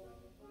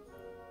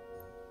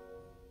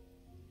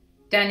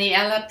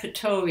 Daniela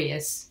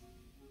Pretorius,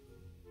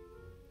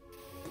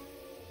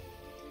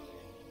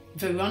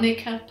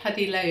 Veronica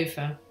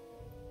Padilova,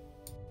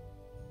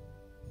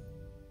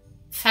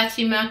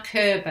 Fatima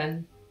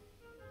Kurban,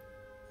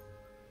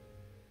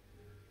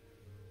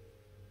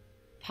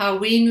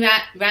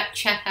 Parweenrat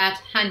Ratchahat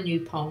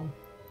Hanyupong,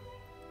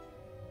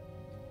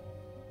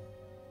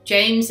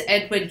 James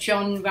Edward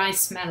John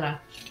Rice-Meller,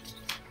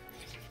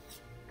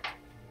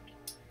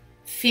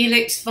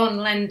 Felix von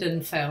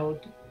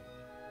Lendenfeld,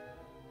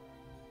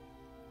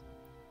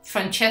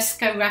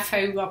 Francesca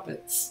Raffo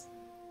Roberts,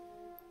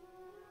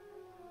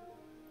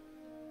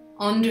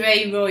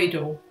 Andre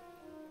Roydal,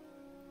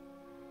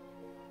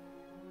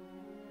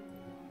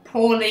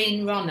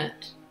 Pauline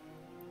Ronnet,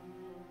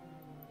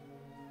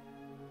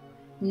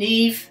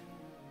 Neve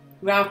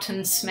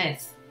Roughton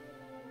Smith,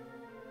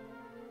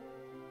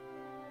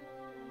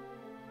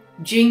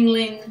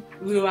 Jingling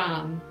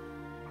Ruan,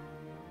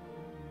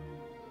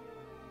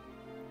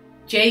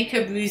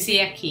 Jacob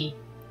Ruziecki,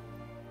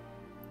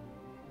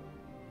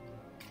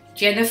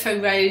 Jennifer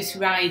Rose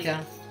Ryder,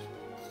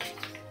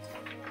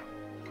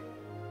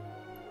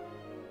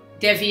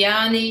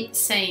 Devyani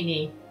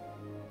Saini,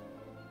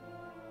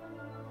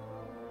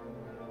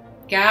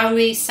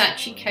 Gauri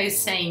Sachiko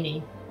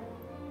Saini,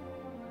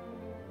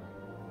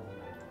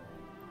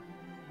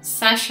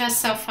 Sasha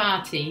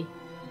Safati,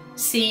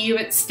 See You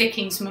at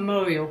Stickings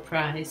Memorial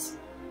Prize,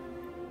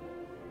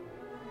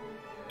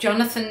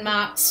 Jonathan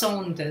Mark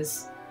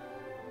Saunders,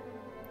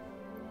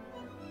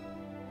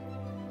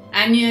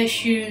 Anya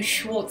Xu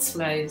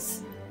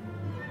Schwartzlows,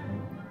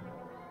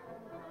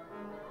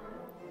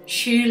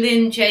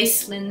 Shulin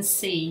Jacelyn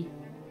C,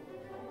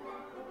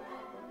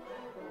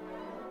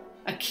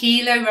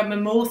 Akila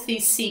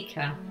Ramamurthy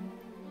Sika,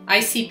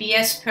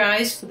 ICBS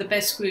Prize for the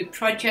Best Group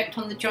Project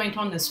on the Joint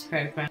Honours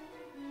Programme,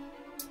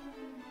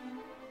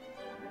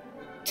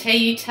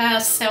 Teyuta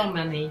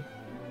Selmani,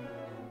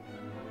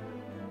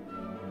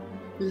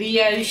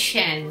 Leo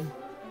Shen,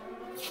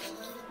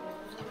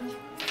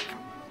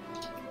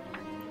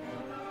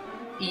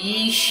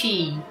 Yi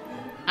Shi,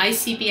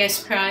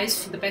 ICBS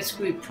Prize for the Best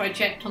Group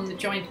Project on the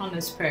Joint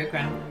Honours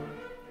Programme,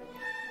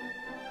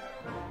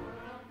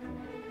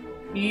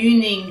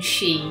 Yuning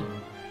Shi,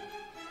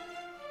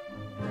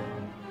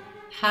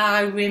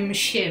 Ha Rim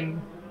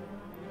Shim,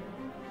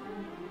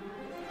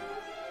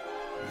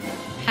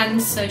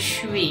 Hansa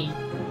Shui,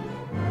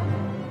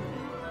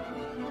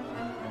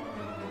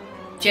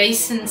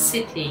 Jason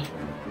City,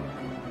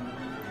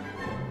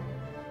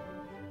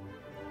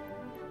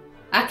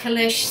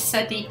 Akhilesh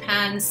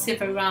Sadipan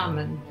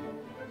Sivaraman,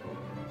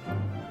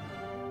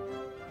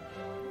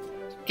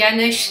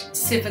 Ganesh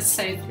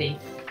Sivasothi,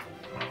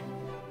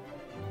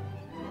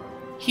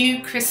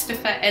 Hugh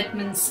Christopher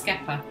Edmund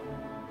Skepper,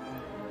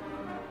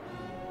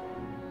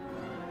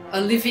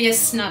 Olivia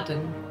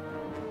Snudden,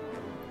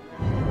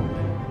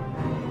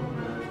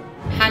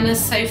 Anna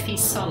Sophie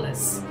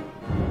Solis,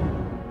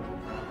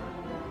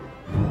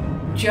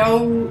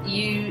 Joel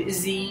Yu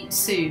Zi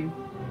Su,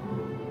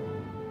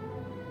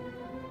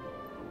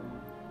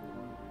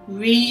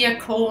 Ria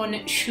Korn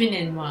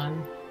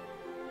Shwininwan,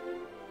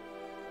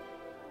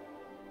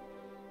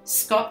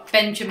 Scott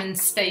Benjamin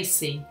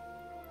Stacey,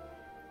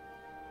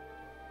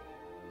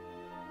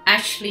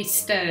 Ashley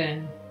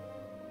Stern,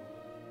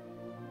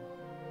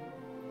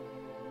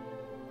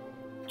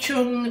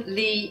 Chung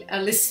Lee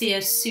Alicia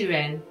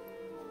Suen,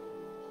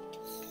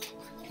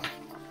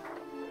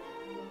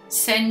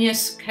 Senya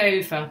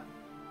Skova,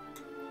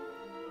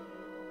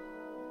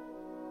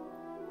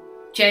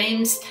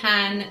 James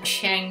Tan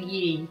Sheng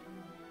Yi,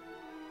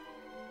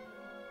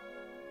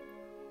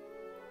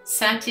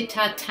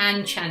 Satita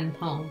Tan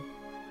Chanpong,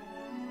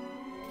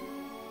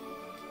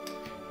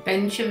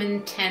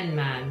 Benjamin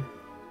Tenman,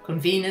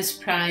 Convener's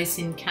Prize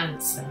in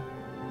Cancer,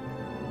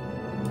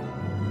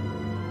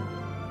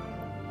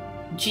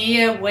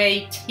 Jia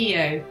Wei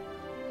Teo,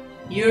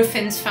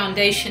 Eurofins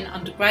Foundation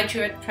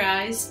Undergraduate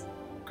Prize,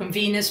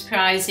 Convener's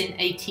Prize in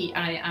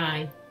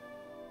ATII,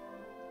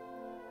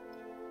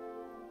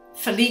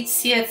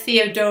 Felicia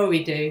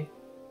Theodoridou,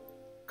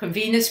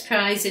 Convener's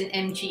Prize in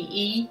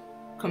MGE,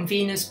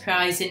 Convener's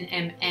Prize in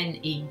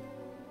MNE,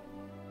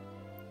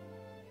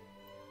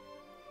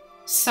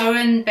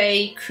 Soren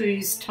Bay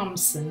Cruz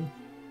Thompson,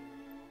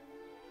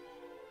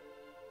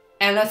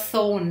 Ella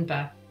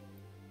Thornber,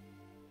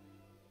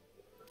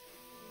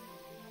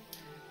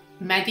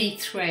 Maddie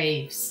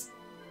Thraves,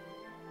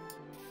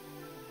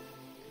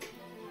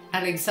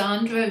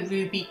 Alexandra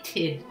Ruby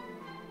Tidd,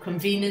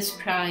 Convener's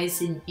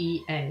Prize in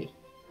EA,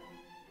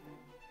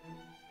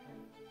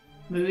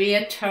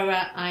 Maria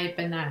Torah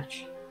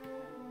Ibanash,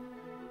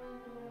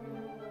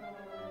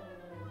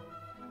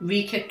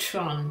 Rika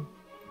Tron,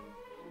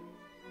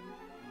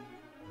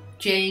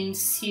 James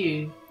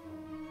Sue,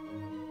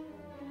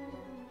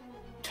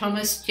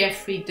 Thomas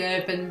Jeffrey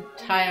Durbin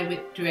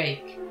Tyrewit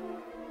Drake,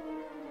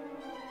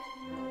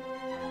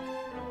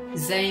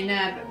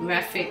 Zainab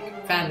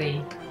Rafik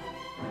Valley,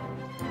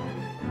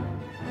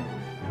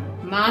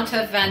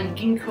 Marta Van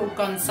Ginkel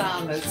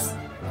Gonzalez,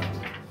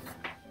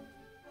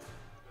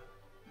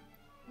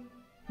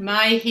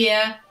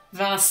 Mahir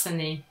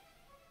Varsani,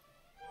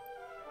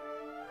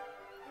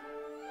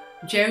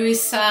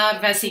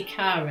 Jorisa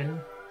Vasikaran,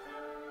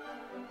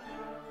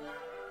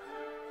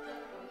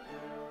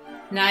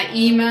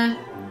 Naima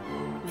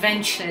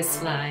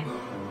Vencheslai,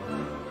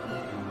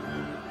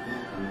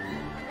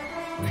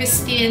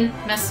 Christian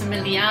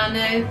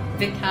Massimiliano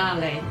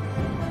Vitale,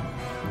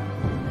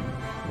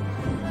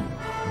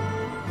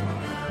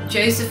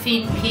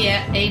 Josephine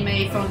Pierre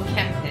Aimé von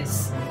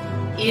Kempis,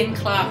 Ian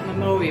Clark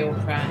Memorial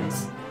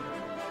Prize,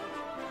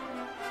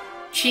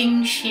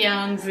 Ching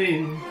Xian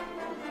Ru,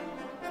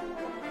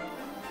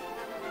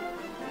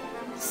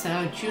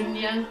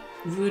 Sarjunya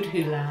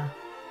Rudhula,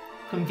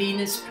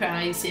 Convener's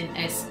Prize in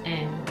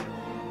SN,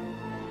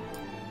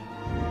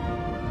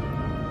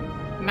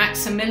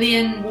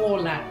 Maximilian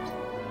Warlat,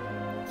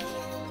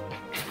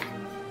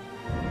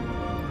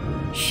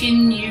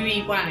 Xin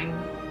Yui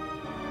Wang,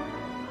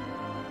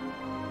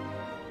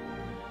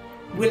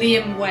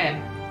 William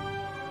Webb,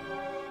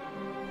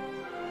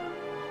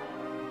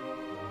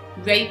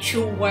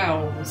 Rachel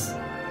Wells,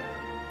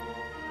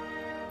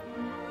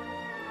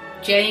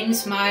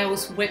 James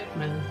Miles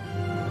Whitman,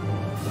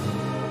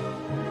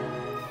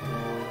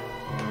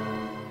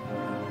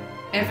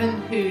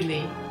 Evan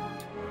Hooley,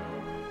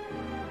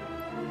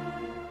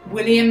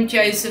 William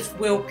Joseph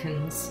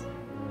Wilkins,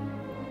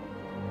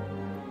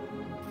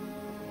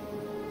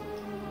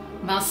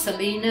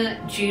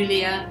 Marcelina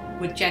Julia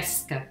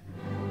Wojcicka,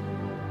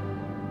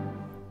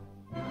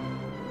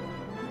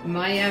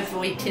 Maya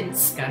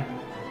Wojtinska,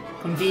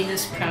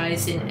 Convener's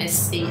Prize in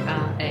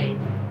SCRA,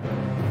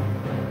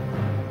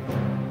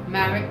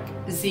 Marek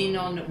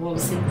Zenon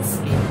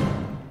Wozinski,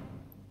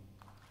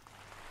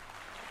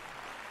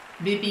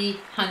 Bibi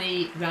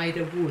Honey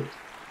Rider Wood,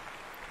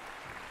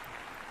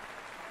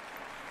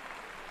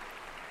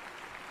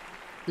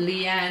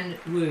 Lian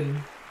Wu,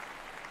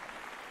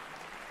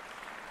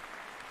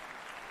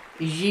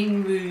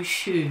 Jingru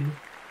Xu,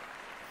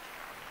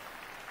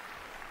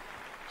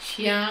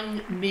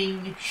 Xiang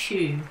Ming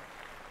Xu,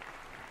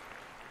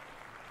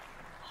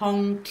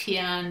 Hong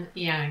Tian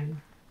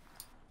Yang,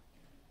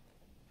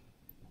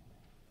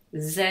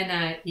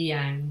 Zena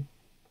Yang,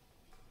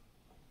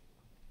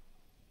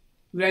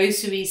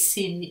 Rosary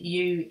Sin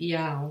Yu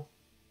Yao,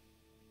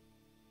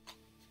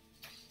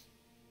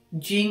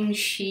 Jing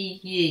Shi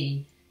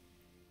Yi,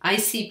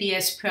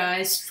 ICBS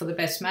Prize for the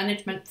Best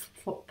Management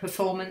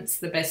Performance,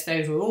 the Best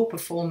Overall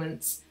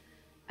Performance,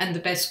 and the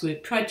Best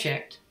Group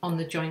Project on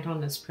the Joint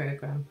Honours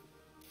Programme.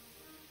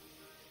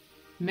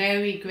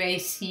 Mary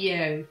Grace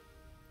Yeo,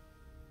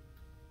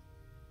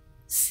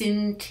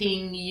 Xin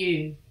Ting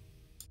Yu,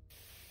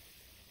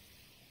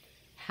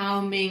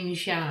 Hao Ming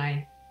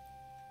Zhai,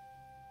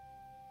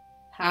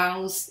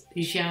 Hao's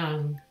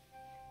Zhang,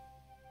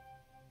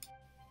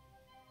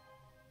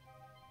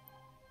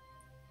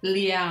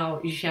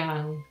 Liao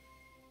Zhang,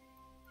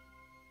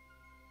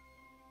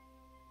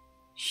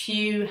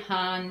 Xiu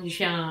Han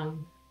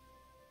Zhang,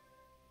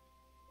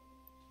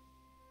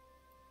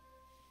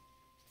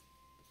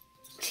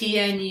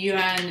 Tian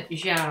Yuan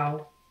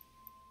Zhao,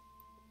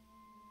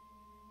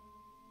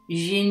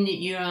 Jin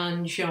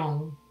Yuan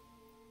Zhong,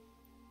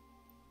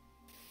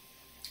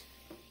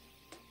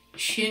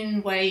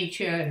 Xin Wei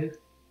Zhou.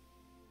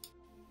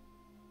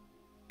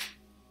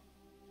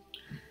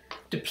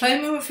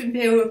 Diploma of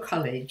Imperial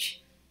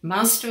College,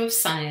 Master of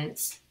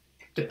Science,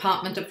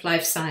 Department of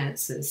Life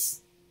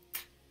Sciences.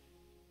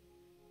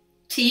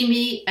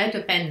 Timi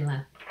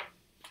Edobenla.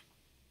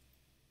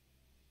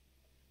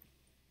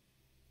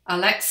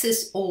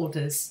 Alexis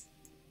Alders.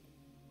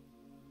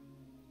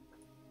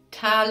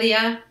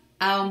 Talia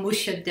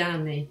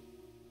Al-Mushadani.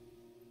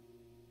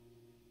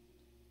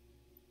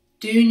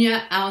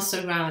 Dunya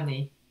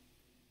Al-Zarani.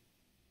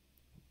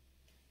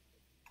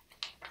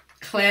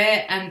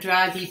 Claire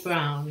Andrade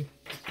Brown.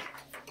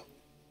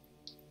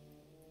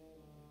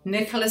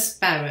 Nicholas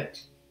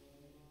Barrett.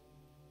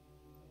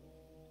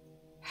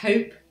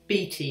 Hope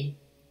Beattie.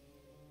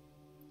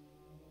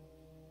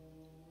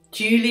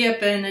 Julia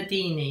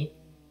Bernardini.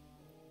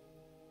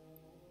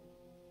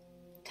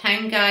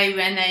 Tanguy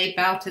René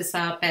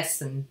Balthazar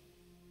Besson.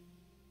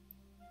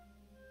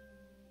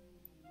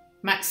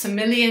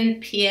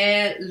 Maximilien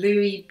Pierre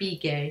Louis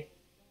Biguet.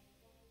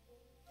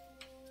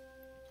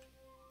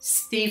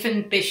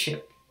 Stephen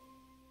Bishop.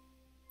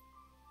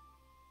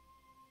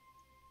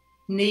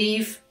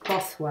 Neve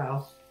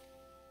Bothwell.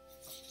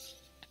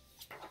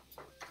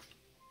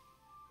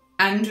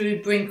 Andrew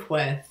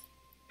Brinkworth.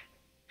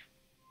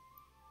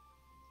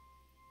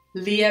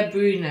 Leah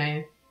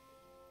Bruno.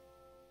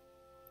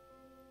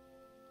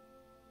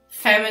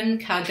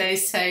 Ferran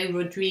Cardoso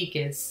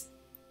Rodriguez.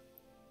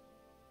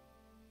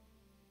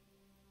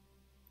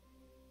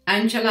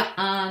 Angela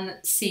Ann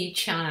C.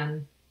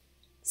 Chan,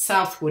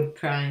 Southwood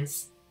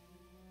Prize.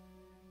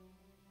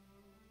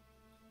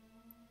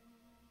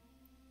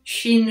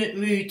 Xin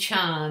Ru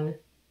Chan,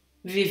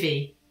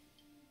 Vivi.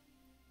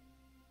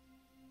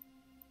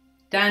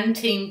 Dan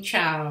Ting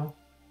Chao.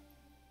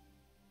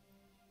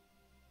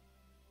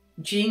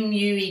 Jing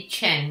Yui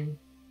Chen.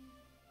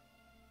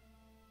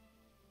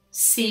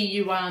 Si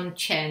Yuan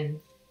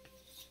Chen.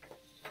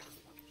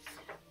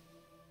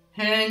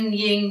 Hern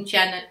Ying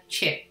Janet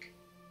Chick.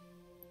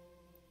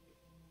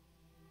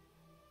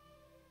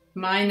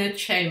 Mina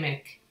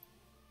Chomik.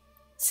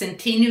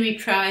 Centenary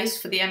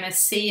Prize for the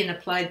MSc in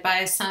Applied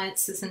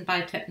Biosciences and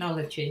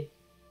Biotechnology.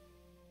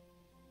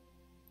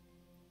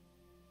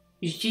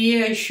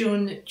 Jia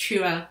Jun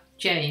Chua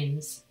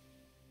James.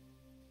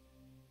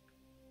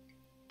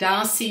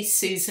 Darcy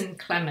Susan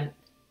Clement.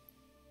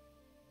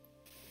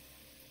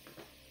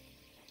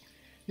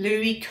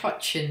 Louis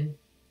Cochin.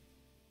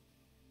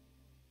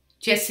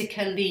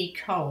 Jessica Lee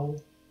Cole.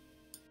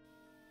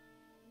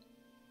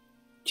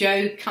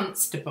 Joe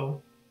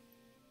Constable.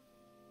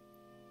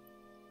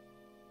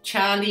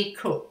 Charlie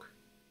Cook.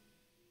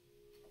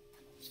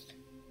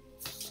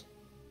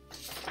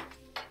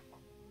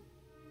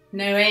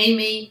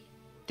 Noemi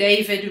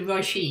David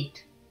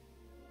Rashid.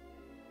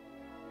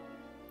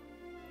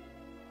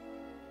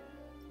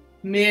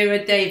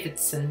 Mira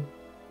Davidson,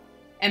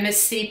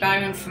 MSc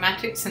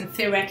Bioinformatics and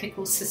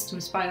Theoretical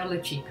Systems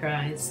Biology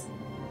Prize.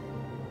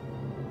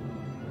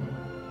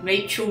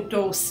 Rachel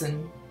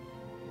Dawson.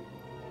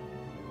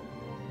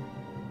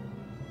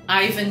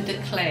 Ivan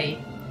de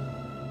Clay.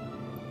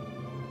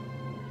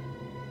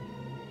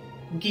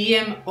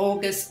 Guillaume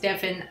August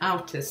Devin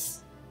Altus.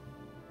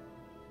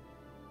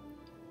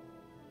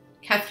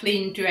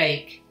 Kathleen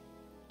Drake,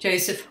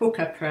 Joseph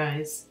Hooker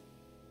Prize.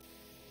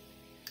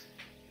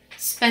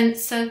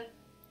 Spencer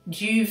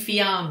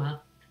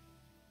Juviama.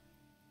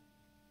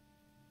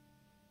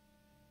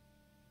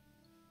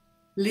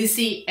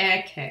 Lizzie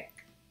Erkek.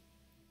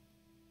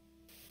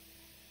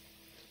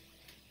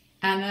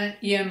 Anna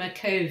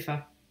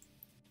Yermakova.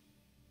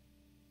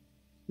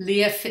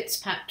 Leah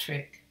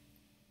Fitzpatrick.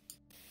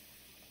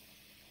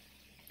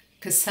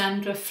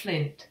 Cassandra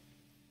Flint.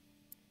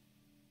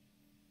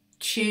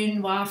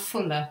 Chunwa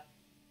Fuller.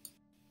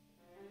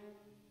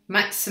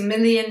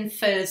 Maximilian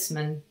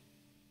Fersman.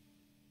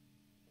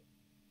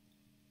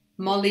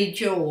 Molly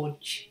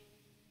George.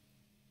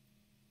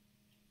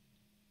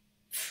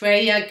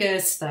 Freya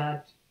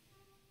Gerstad.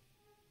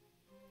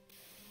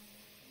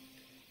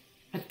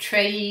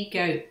 Atreyi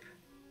Gope.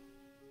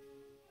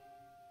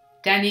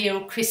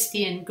 Daniel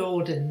Christian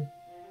Gordon.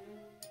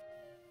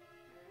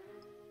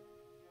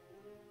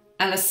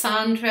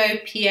 Alessandro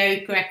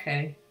Pio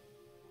Greco.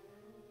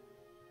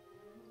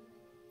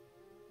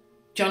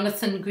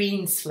 Jonathan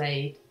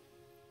Greenslade.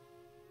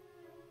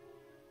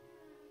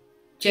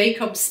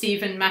 Jacob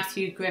Stephen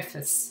Matthew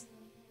Griffiths.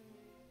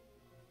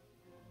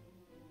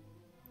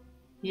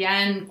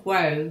 Yan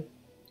Guo,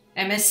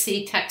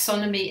 MSc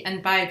Taxonomy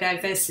and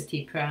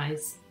Biodiversity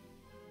Prize.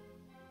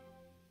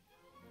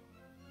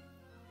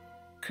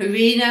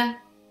 Karina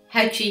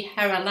Haji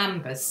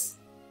Haralambus.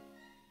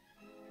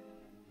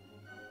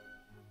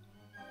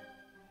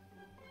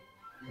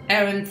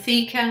 Erin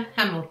Thika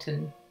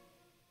Hamilton.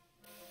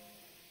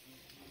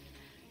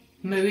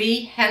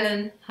 Marie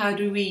Helen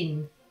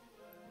Hardouin,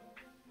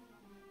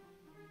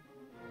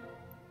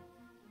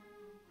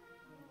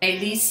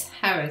 Elise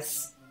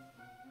Harris,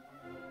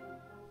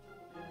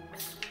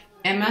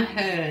 Emma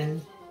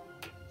Hearn,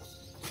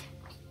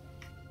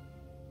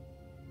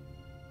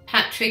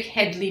 Patrick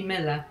Headley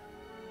Miller,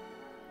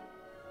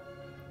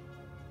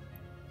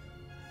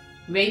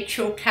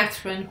 Rachel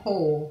Catherine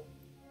Hall,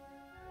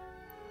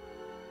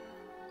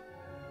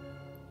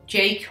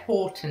 Jake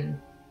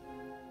Horton,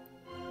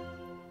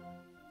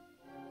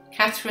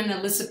 Catherine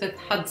Elizabeth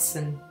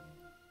Hudson,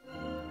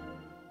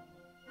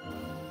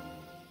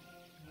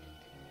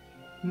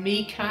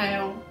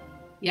 Mikhail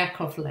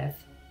Yakovlev,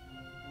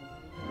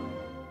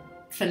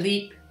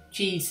 Philippe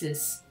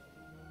Jesus,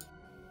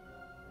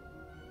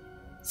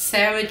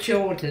 Sarah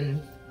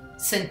Jordan,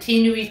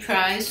 Centenary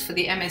Prize for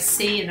the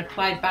MSc in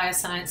Applied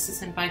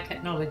Biosciences and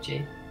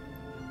Biotechnology,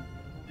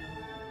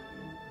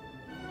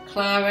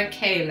 Clara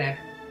Caleb,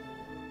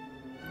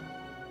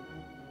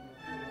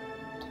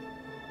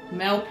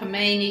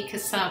 Melpomene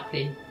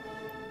Kasapi,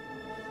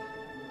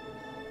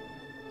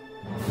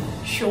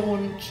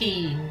 Sean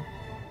Keane,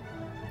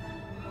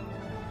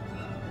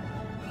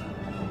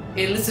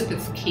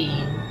 Elizabeth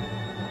Keane,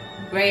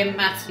 Graham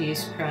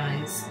Matthews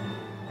Prize,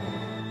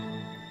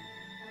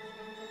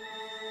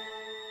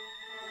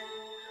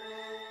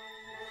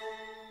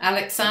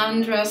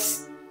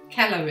 Alexandros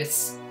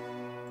Kalaris,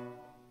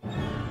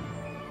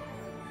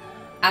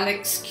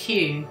 Alex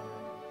Q,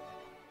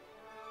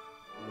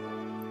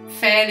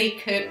 Fairleigh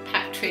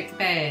Kirkpatrick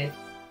Baird,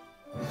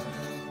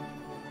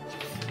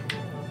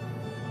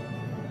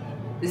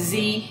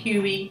 Z.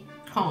 Huey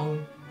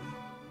Kong,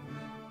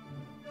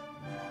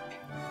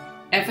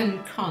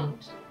 Evan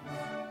Kont,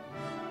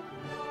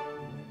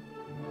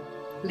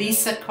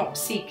 Lisa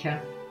Kopsika,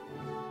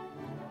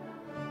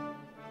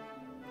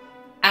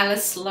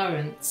 Alice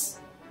Lawrence,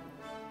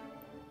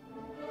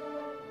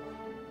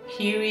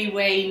 Huey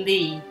Wei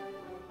Lee,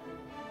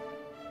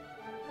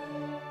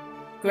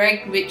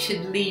 Greg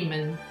Richard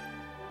Lehman,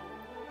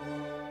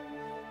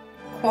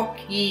 Kwok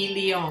Yi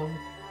Leong,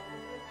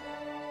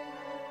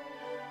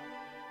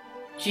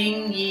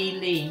 Jing Yi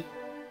Lee,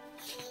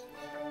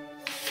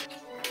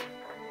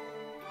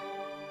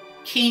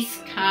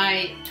 Keith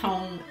Kai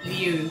Tong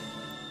Liu,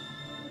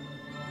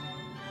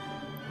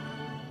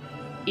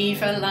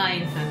 Eva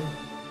Linehan,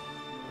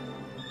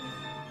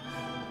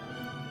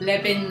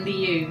 Levin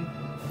Liu,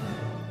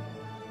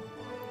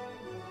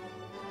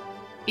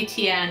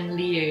 Itian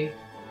Liu,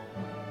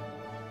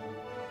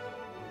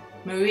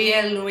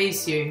 Maria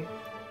Loiseau,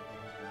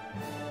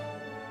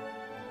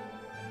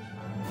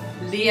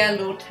 Leah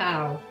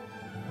Lotao,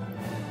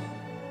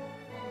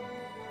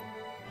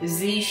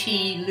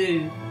 Zixi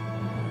Lu,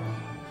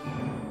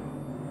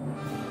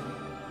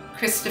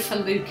 Christopher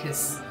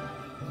Lucas,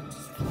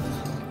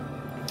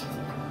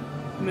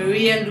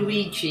 Maria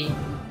Luigi,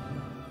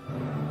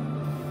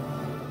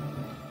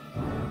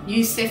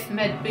 Yusuf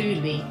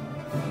Medbouli,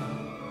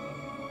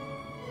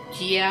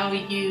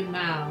 Jiao Yu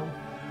Mao,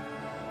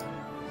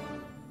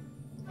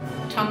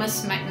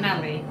 Thomas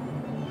McNally,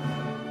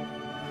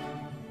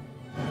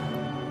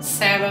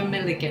 Sarah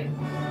Milligan,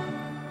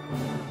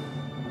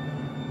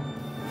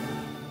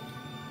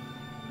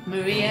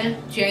 Maria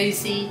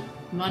Josie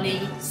Moni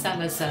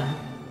Salazar,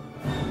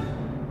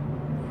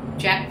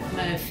 Jack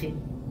Murphy,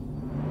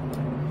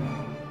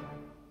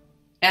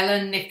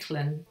 Ellen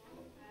Nicklin,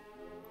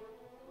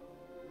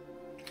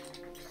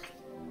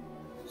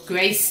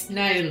 Grace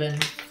Nolan,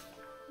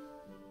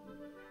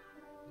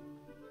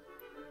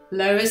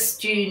 Lois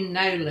June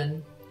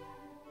Nolan,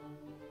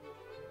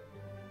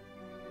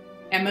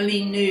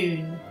 Emily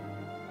Noon,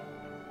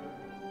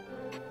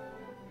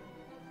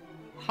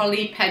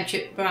 Holly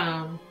Paget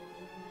Brown,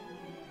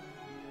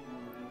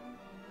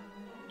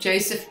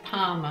 Joseph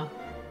Palmer,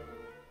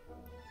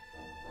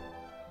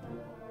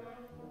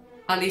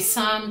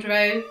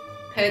 Alessandro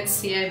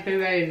Perzio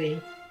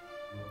Biroli,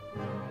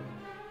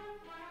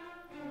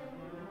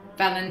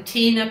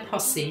 Valentina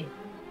Posse,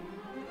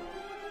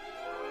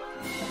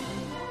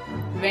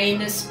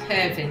 Rainus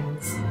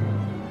Pervins,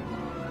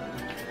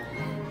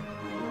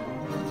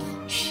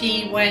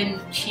 Shi Wen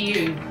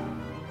Chiu,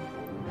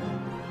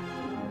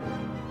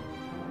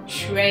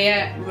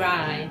 Shreya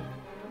Rai,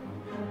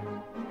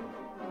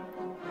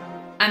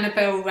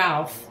 Annabelle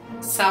Ralph,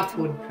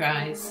 Southwood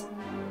Prize,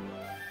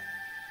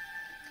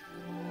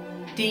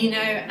 Dino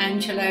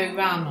Angelo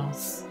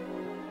Ramos,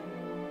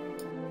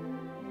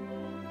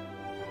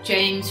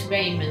 James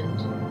Raymond,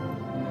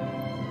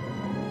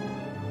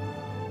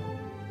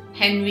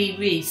 Henry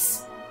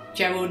Rees,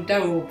 Gerald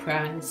Dowell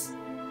Prize,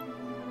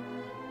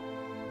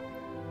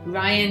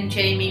 Ryan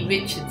Jamie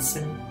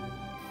Richardson,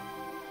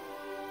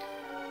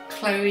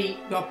 Chloe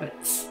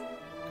Roberts,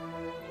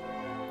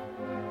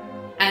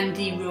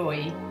 Andy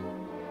Roy,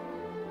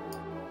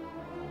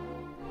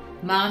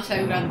 Marta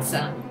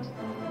Rudzand,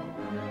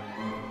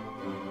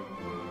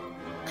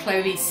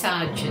 Chloe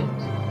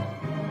Sargent,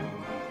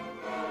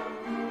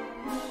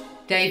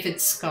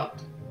 David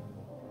Scott,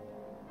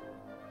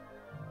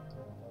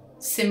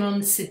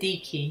 Simon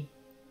Siddiqui,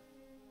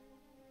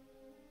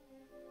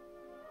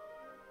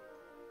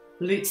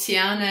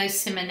 Luciano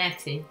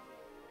Simonetti,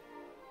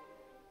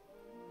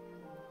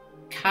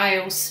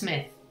 Kyle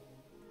Smith,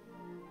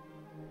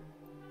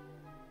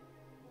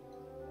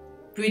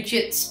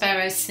 Bridget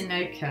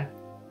Sparrow-Sinoka,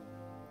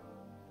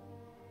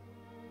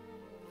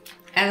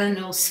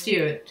 Eleanor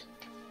Stewart,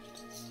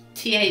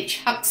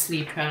 T.H.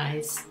 Huxley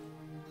Prize,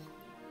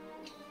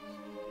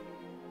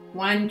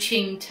 Wan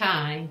Ching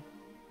Tai,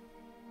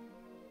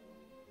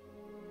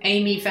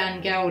 Amy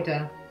Van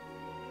Gelder,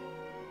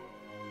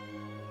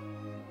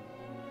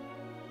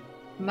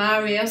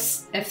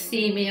 Marios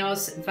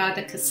Efthimios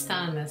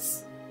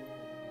Vadakastanis,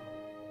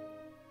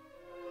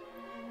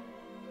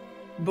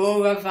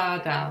 Bora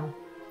Vardal,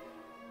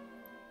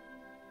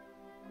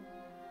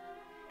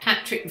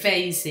 Patrick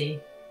Vasey,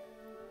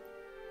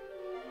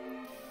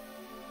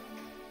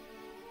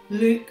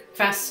 Luke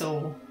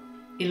Vassall,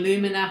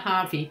 Illumina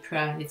Harvey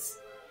Prize,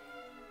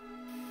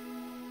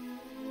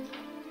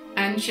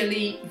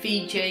 Anjali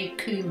Vijay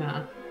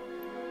Kumar,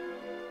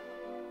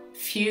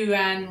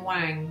 Furan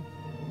Wang,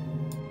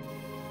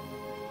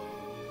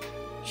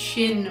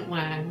 Xin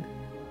Wang,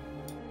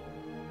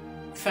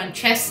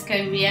 Francesca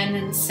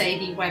Rhiannon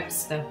Sadie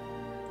Webster,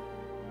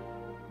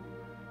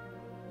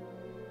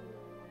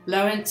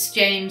 Lawrence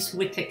James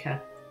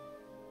Whittaker,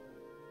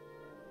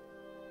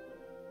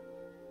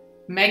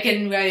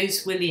 Megan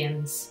Rose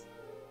Williams,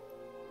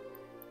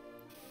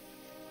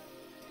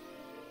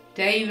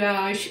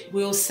 Dayraj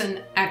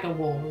Wilson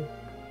Agarwal,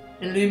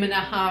 Illumina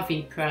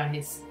Harvey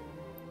Prize,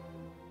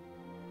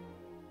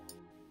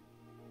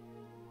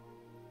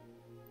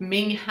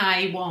 Ming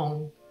Hai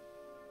Wong,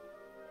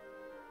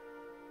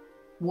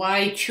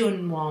 Wai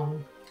Chun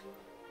Wong,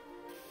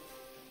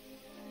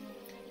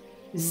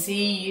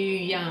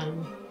 Ziyu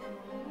Yang,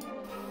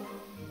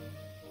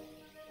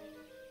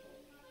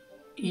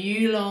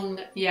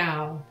 Yulong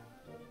Yao,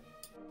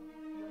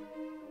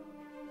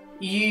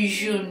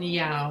 Yujun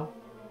Yao,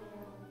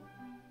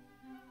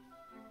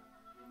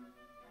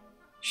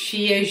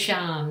 Xie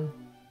Zhang,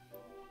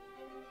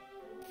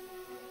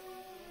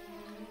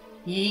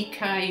 Yi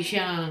Kai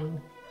Zhang,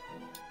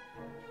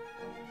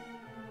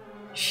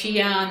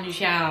 Xian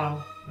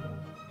Zhao,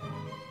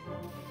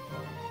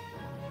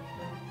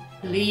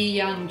 Li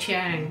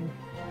Yangjiang,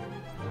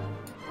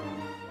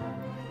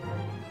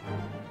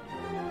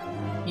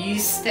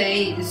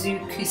 Yuste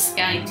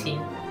Zukuskaiti,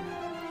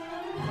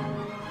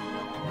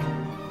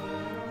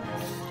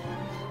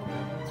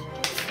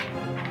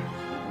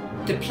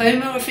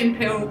 Diploma of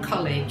Imperial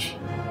College,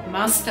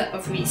 Master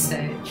of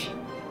Research,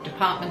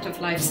 Department of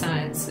Life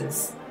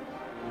Sciences,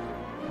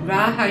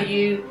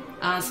 Rahayu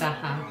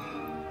Azaha,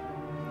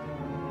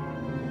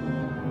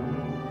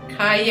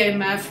 Kayo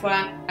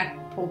Mavwa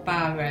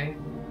Akpobaro,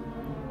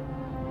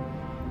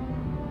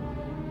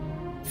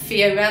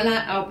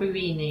 Fiorella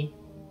Alberini,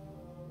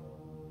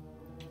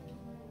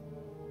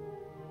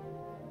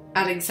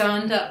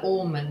 Alexander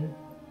Orman,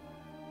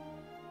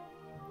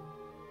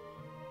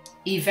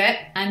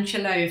 Yvette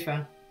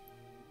Angelova,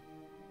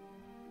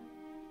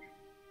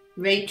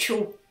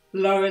 Rachel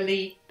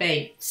Laurelie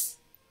Bates,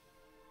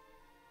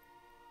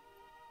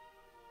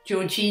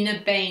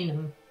 Georgina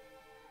Bainham,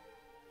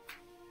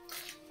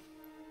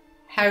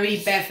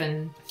 Harry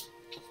Bevan,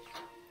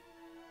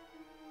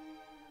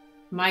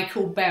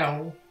 Michael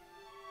Bell,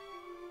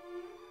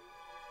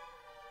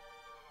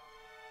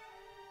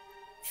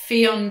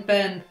 Fionn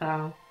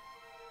Bernthal,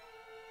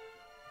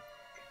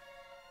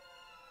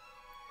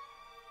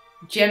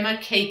 Gemma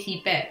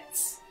Katie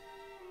Betts,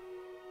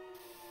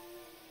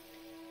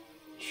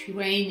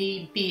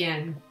 Shuaini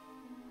Bien,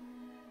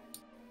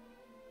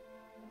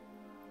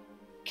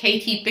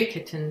 Katie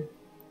Bickerton,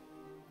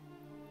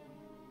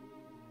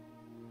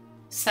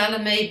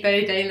 Salome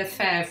Baudet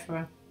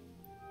Lefebvre,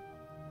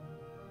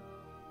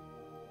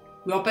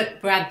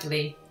 Robert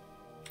Bradley,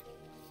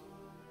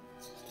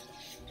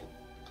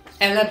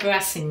 Ella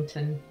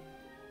Brassington,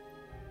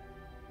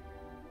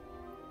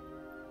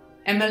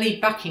 Emily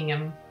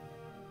Buckingham,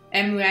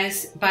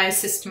 MRes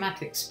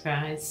Biosystematics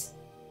Prize,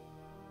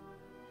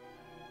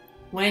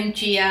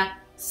 Wenjia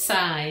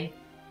Tsai,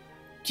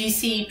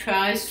 GCE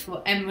Prize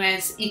for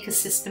MRes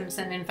Ecosystems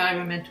and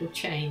Environmental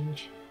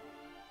Change,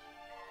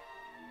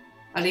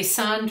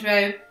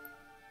 Alessandro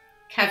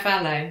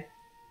Cavallo,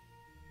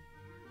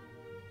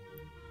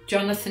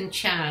 Jonathan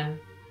Chan,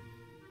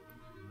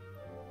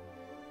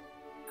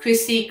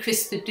 Chrissy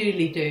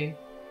Christodoulidou,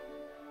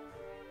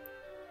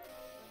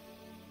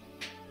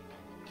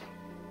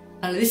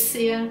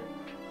 Alicia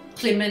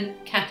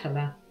Clement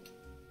Catala,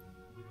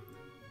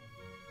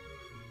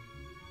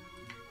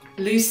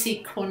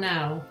 Lucy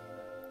Cornell,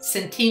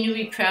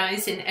 Centenary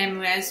Prize in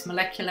MRes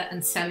Molecular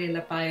and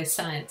Cellular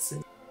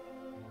Biosciences,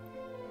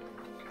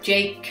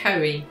 Jake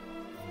Curry,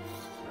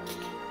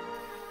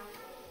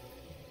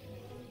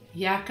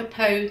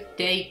 Jacopo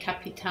De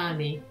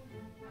Capitani,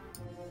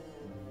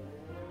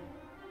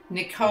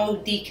 Nicole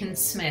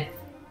Deacon-Smith,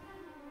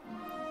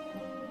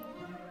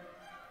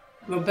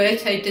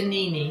 Roberto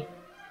Danini,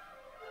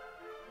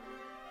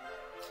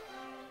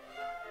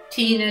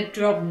 Tina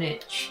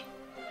Drobnich,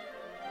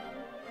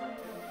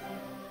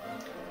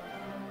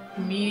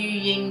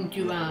 Mu-Ying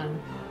Duan,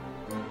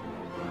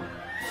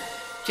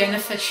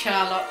 Jennifer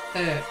Charlotte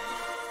Burke,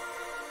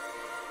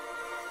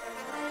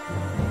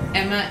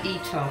 Emma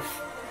Etoff,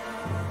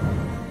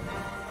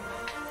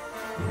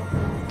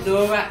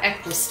 Laura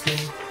Eccleston,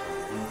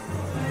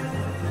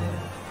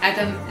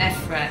 Adam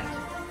Efrat,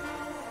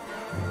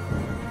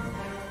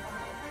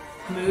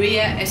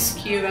 Maria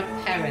Escura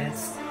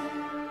Perez,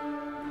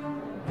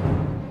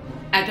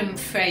 Adam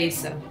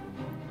Fraser,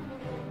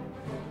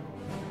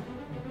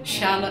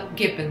 Charlotte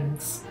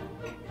Gibbons,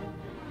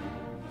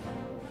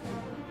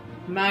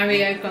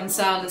 Mario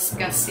Gonzalez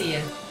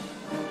Garcia,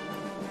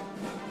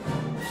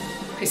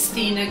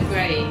 Christina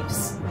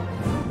Graves,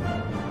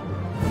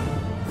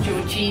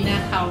 Georgina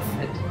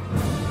Halford,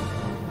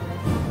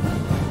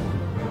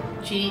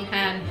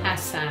 Jihan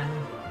Hassan,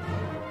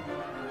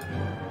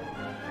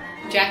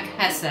 Jack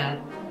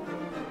Hazard,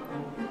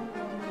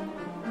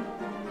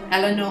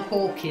 Eleanor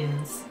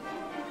Hawkins,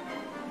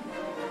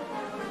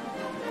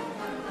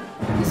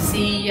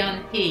 Si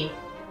Yun Hee,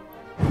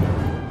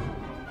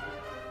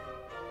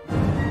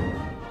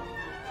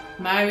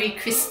 Mary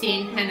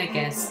Christine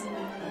Henneges,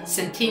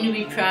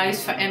 Centenary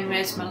Prize for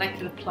MRes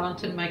Molecular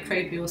Plant and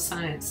Microbial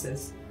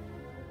Sciences,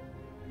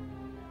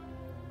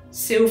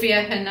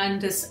 Sylvia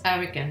Hernandez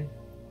Aragon,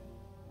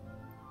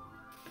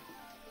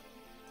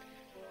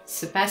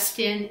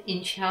 Sebastian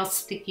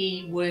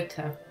Inchalstegui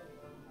Huerta,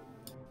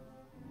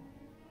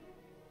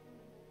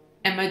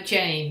 Emma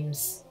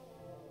James,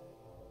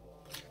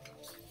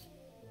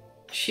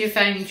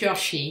 Shivang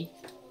Joshi,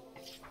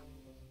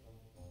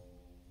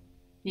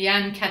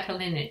 Jan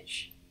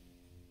Katalinich,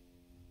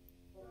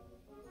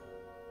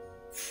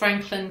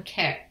 Franklin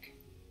Keck,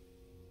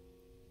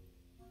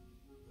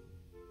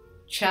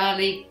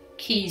 Charlie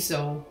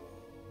Kiesel,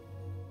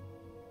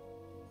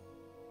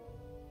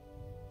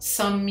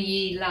 Sum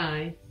Yi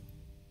Lai,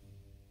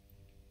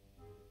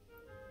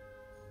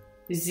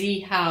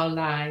 Zi Hao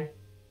Lai,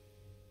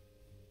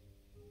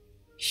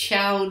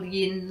 Xiao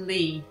Yin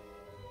Li,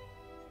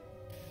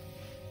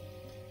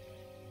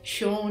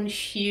 Sean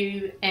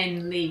Xu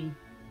En Li,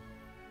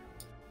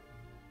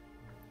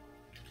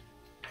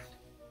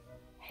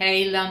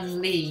 Hei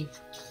Lun Li,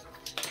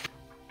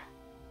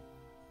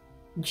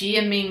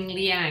 Jiaming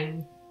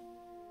Liang,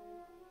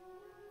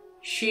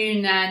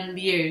 Shunan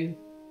Liu,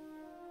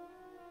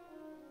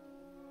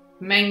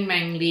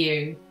 Mengmeng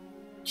Liu,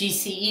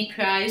 GCE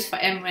Prize for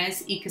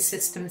MRes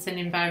Ecosystems and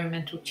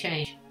Environmental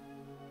Change,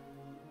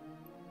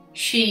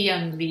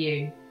 Shiyun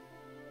Liu,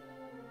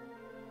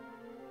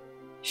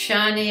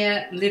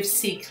 Shania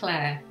Livesey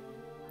Clare,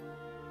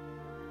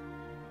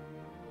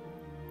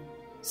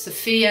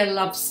 Sophia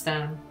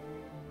Lovestan,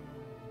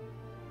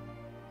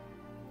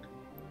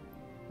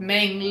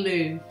 Meng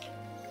Lu,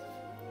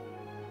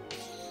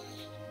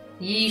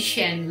 Yi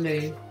Shen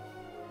Lu,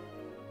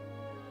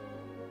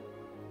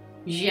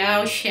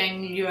 Xiao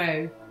Sheng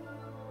Liu,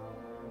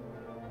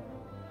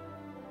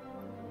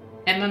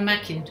 Emma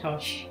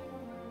McIntosh,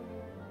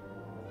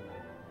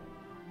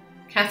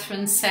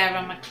 Catherine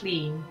Sarah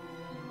McLean,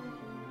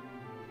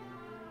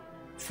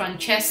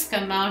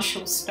 Francesca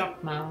Marshall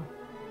Stockmale,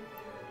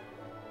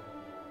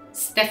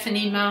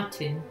 Stephanie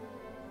Martin,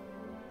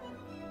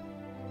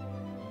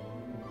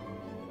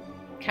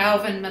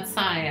 Calvin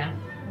Mathia,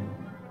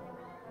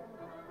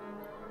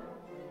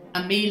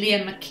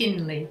 Amelia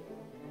McKinley,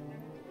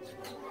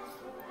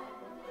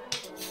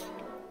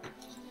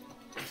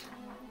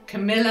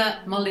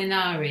 Camilla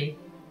Molinari,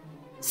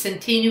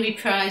 Centenary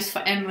Prize for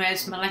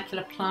MRes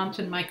Molecular Plant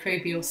and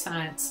Microbial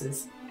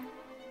Sciences,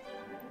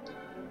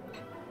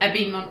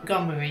 Abby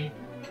Montgomery,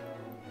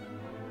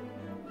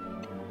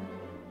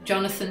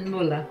 Jonathan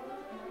Muller,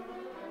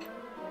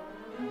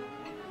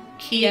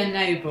 Kia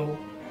Noble,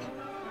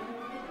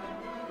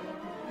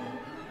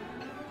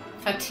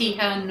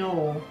 Fatiha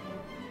Noor,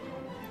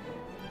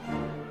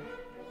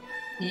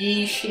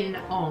 Yi Shin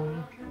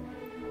Ong,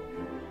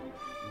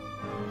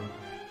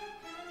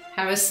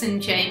 Harrison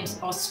James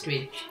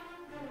Ostrich,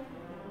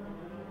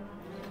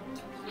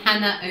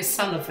 Hannah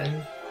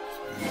O'Sullivan,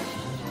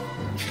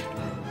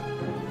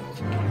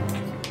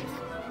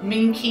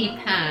 Minky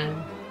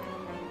Pan,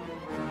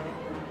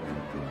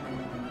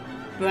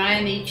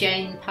 Bryony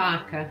Jane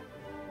Parker,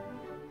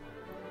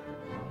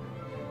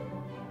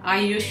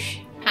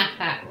 Ayush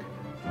Pathak,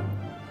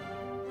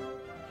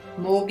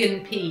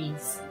 Morgan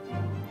Pease,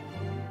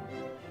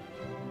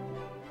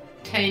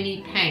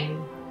 Tony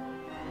Peng,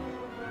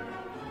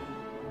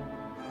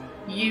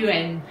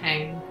 Yuen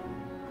Peng,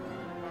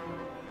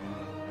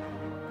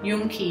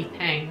 Yunki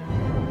Peng,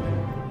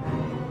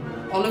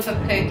 Oliver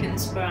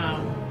Perkins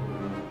Brown,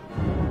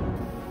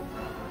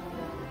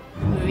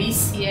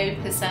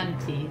 Mauricio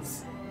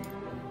Pesantes,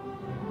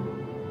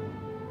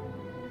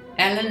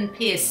 Ellen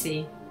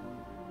Piercy,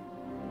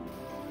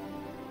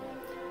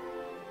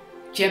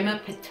 Gemma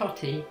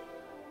Petotti,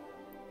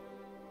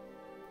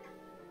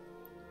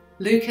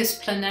 Lucas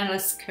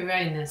Planellis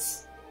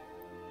Coronas,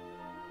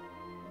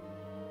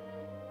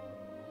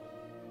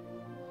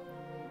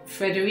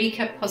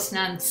 Frederica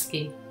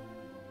Poznansky,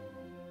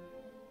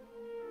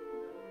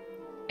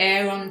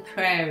 Aaron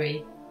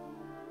Prairie,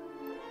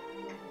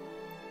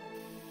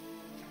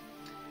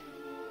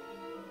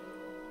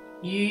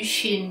 Yu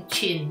Shin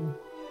Chin,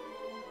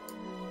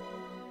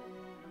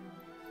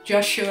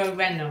 Joshua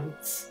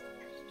Reynolds,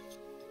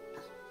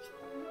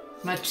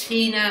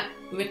 Martina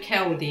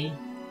Ricaldi,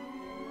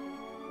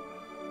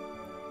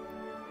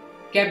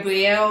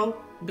 Gabrielle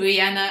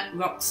Brianna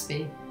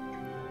Roxby,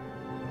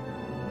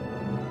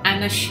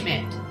 Anna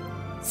Schmidt,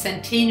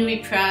 Centenary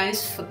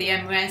Prize for the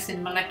MRes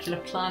in Molecular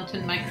Plant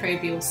and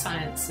Microbial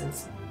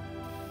Sciences,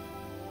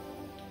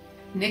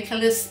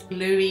 Nicholas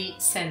Louis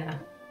Senna,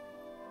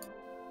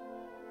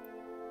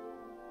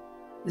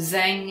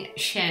 Zheng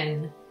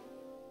Shen,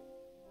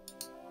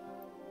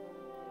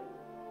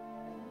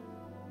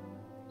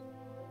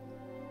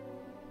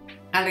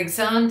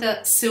 Alexander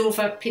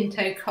Silva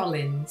Pinto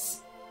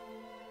Collins,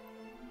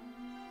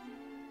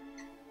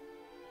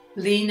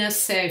 Lena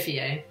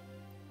Servio,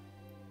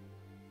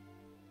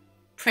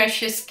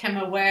 Precious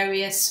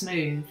Camawaria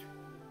Smooth,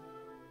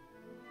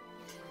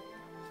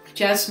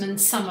 Jasmine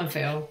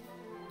Somerville,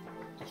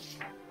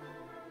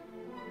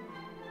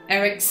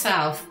 Eric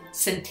South,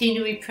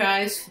 Centenary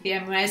Prize for the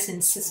MRes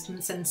in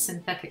Systems and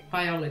Synthetic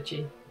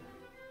Biology,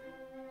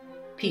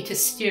 Peter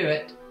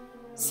Stewart,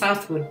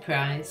 Southwood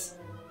Prize,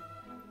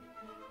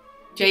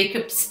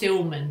 Jacob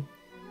Stillman,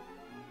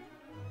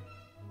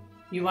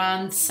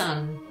 Yuan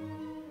Sun,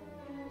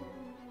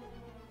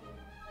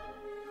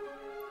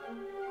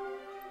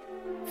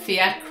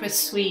 Fiacra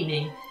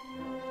Sweeney,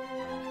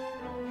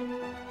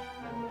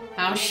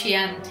 Hao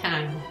Xian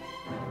Tang,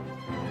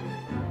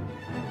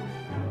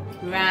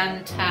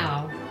 Ran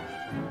Tao,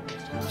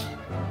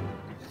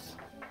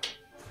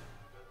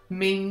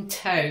 Ming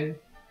To,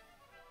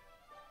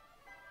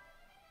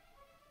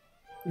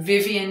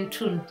 Vivian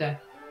Tunta,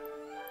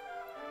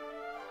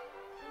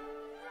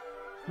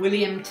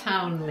 William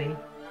Townley,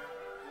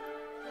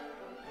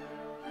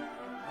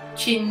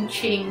 Chin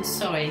Ching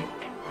Soi,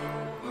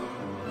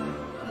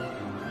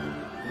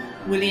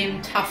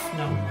 William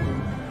Tufnell,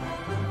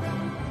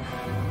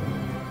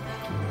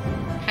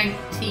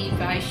 Pankti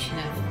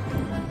Vaishnav,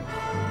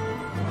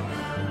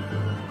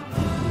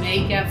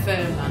 Megha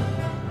Verma,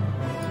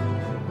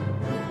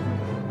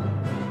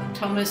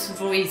 Thomas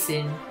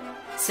Voisin,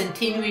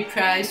 Centenary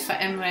Prize for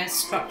MRes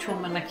Structural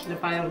Molecular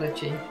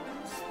Biology,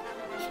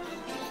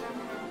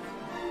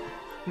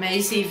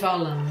 Maisie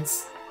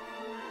Vollens,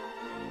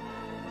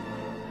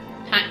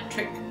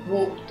 Patrick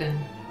Walkden,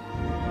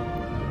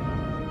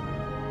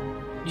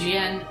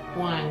 Jian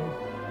Wang,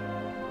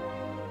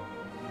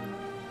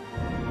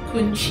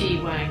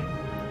 Kunchi Wang,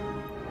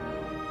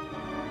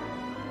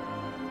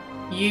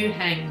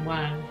 Yuhang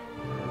Wang,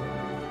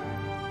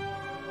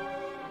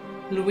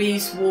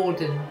 Louise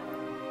Warden,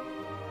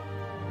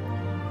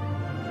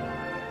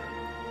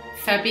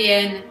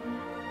 Fabienne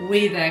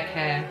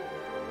Wiederkehr,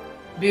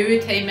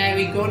 Birute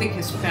Mary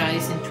Gordicus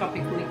Prize in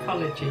Tropical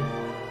Ecology,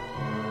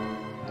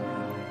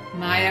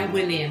 Maya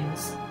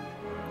Williams,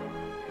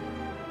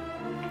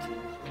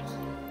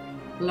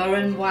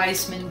 Lauren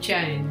Wiseman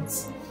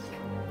Jones,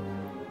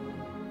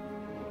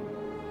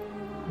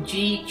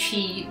 Ji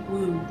Chi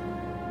Wu,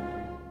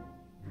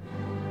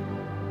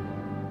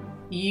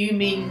 Yu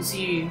Ming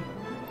Zhu,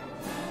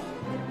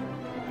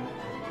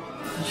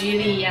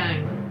 Jilly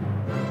Yang,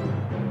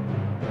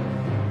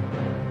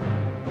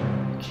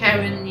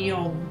 Karen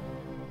Yong,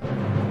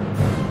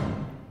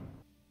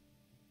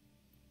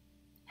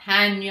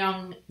 Han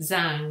Yong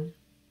Zhang,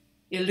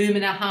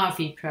 Illumina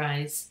Harvey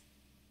Prize,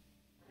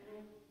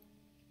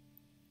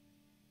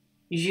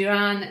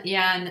 Juan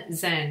Yan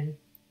Zhen,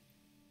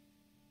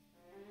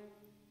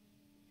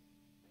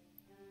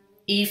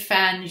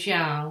 Yifan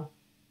Zhao,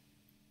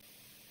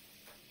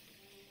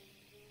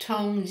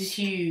 Tong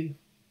Zhu,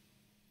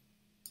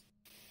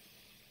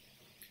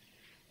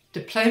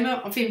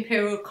 Diploma of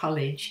Imperial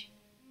College,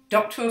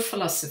 Doctor of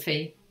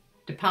Philosophy,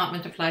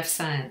 Department of Life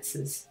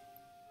Sciences,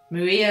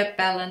 Maria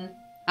Belen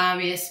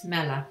Arias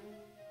Mella,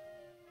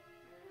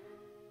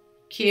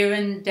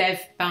 Kieran Dev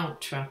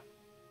Boutra,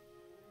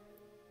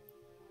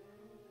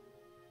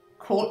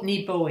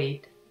 Courtney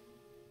Boyd,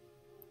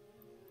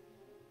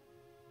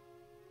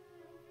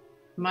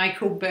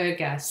 Michael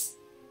Burgas,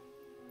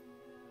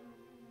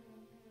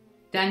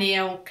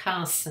 Danielle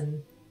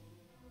Carson,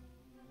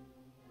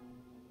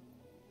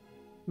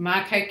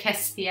 Marco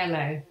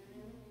Castiello,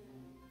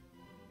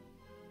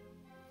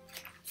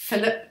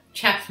 Philip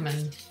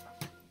Chapman,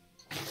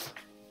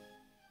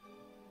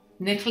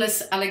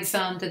 Nicholas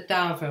Alexander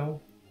Darville,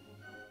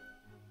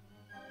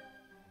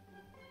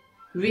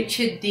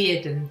 Richard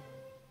Dearden,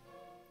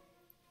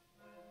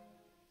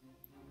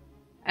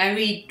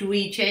 Ari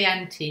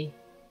Dwijayanti,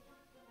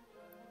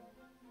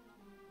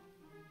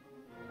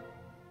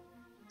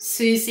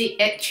 Susie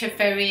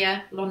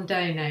Echeverria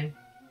Londono,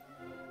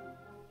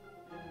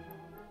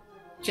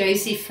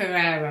 Josie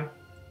Ferreira,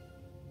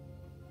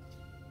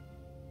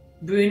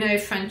 Bruno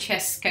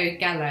Francesco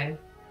Gallo,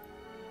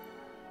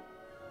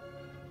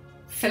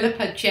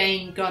 Philippa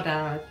Jane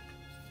Goddard,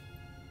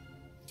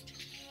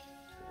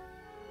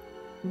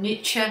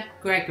 Nietzsche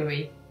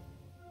Gregory,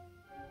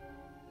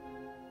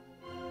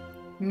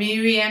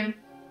 Miriam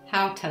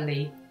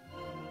Hautali,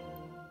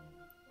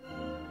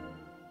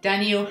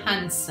 Daniel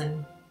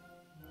Hansen,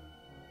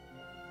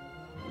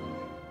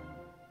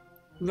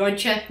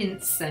 Roger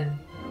Hinson,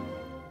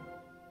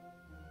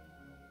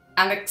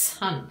 Alex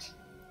Hunt,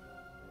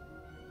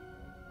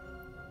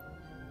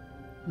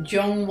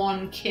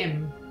 Jong-won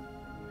Kim,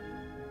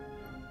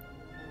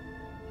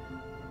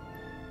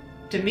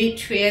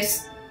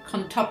 Demetrios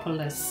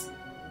Kontopoulos,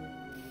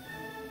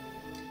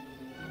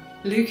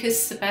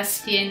 Lucas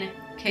Sebastian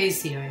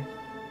Casio,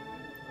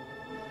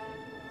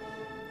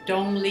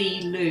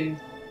 Dong-Lee Lu,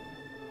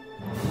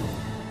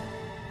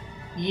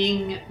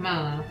 Ying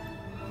Ma,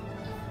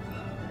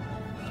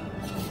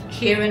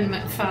 Kieran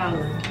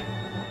McFarlane,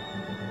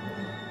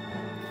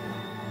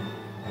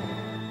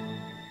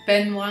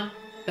 Benoit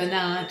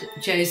Bernard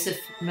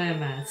Joseph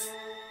Mermaz,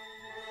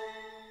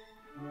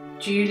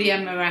 Julia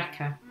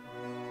Maraca,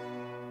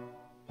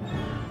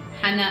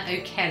 Hannah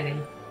O'Kelly,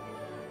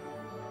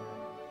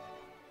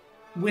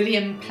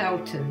 William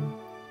Pelton,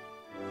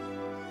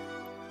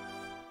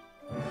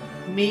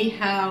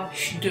 Mihao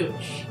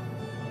Shduch,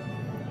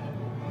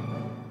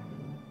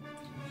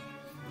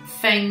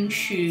 Feng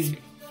Shu,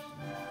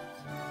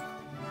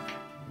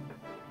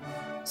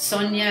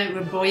 Sonia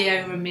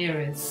Raboyo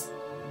Ramirez,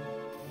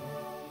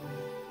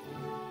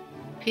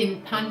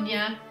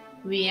 Pinpanya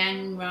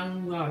Riang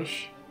Rung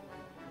Roche,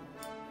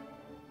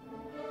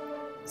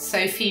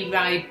 Sophie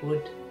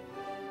Ridewood,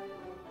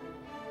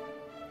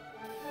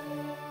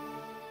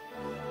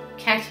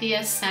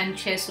 Katia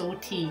Sanchez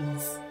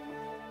Ortiz,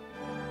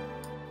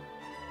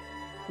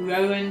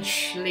 Rowan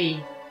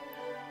Schlee,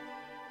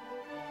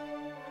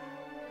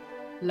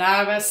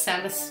 Lara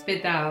Salas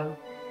Vidal,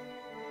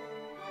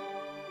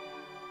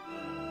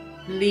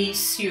 Lee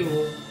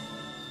Sewell,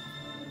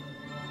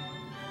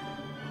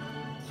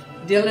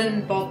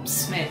 Dylan Bob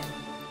Smith,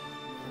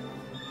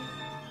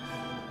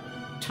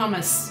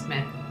 Thomas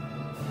Smith,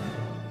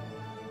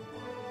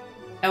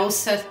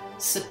 Elsa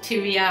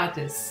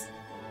Sotiriadis,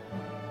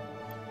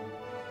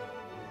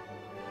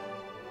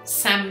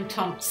 Sam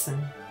Thompson,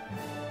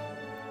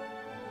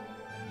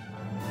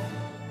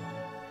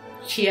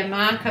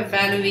 Chiamaka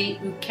Valerie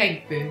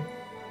Ukegbu,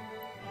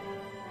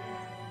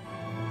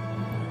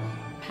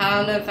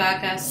 Paula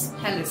Vargas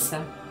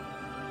Pelissa,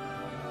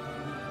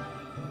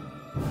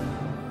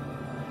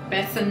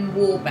 Bethan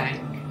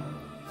Warbank,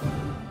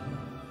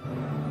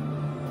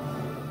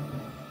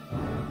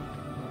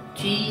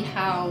 Ji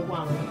Hao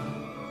Wang,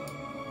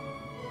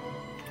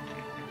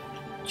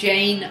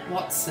 Jane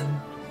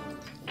Watson,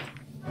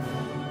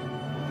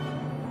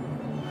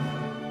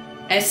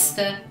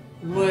 Esther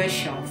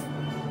Wershoff,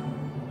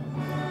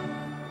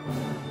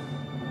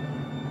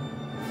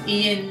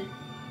 Ian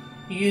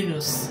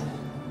Yunus.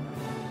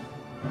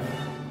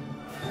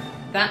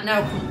 That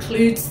now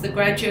concludes the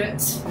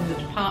graduates from the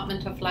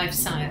Department of Life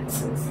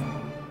Sciences.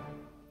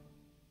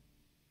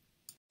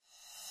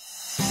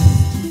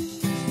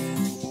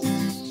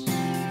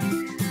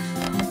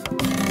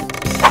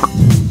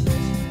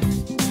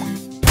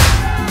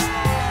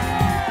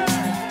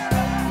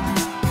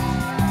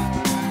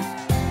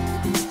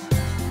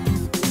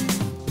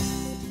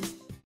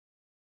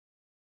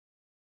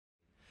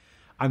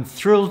 I'm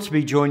thrilled to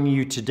be joining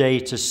you today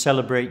to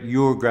celebrate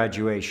your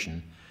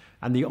graduation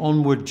and the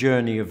onward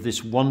journey of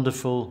this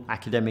wonderful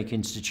academic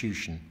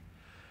institution.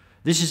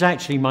 This is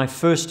actually my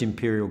first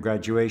Imperial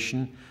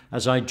graduation,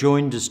 as I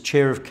joined as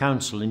Chair of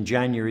Council in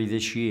January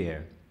this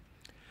year.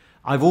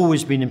 I've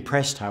always been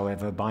impressed,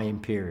 however, by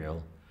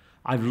Imperial.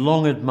 I've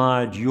long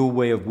admired your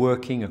way of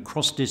working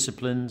across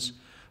disciplines,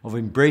 of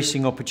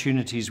embracing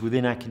opportunities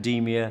within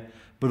academia,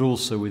 but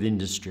also with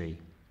industry.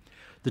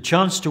 The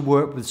chance to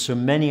work with so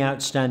many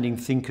outstanding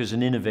thinkers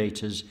and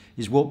innovators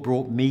is what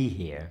brought me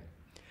here.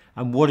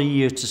 And what a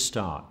year to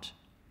start.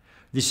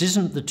 This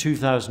isn't the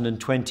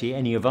 2020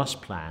 any of us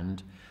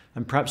planned,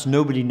 and perhaps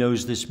nobody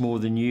knows this more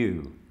than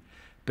you.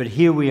 But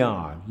here we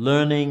are,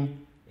 learning,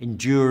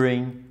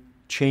 enduring,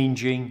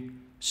 changing,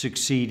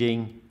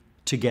 succeeding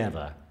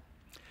together.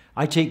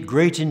 I take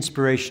great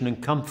inspiration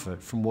and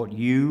comfort from what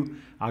you,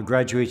 our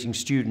graduating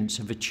students,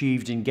 have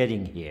achieved in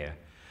getting here,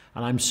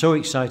 and I'm so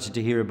excited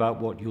to hear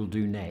about what you'll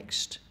do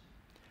next.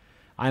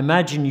 I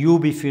imagine you'll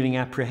be feeling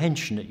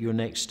apprehension at your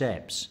next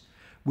steps.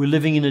 We're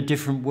living in a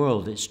different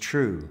world, it's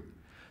true.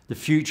 The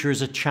future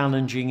is a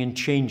challenging and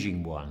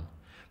changing one,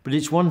 but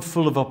it's one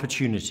full of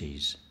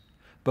opportunities,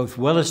 both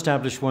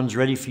well-established ones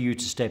ready for you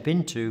to step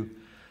into,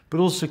 but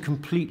also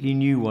completely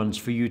new ones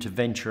for you to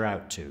venture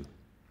out to.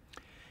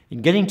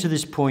 In getting to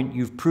this point,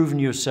 you've proven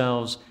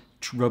yourselves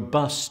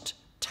robust,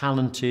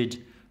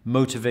 talented,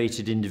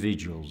 motivated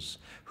individuals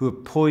who are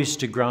poised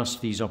to grasp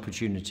these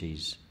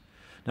opportunities.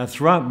 Now,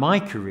 throughout my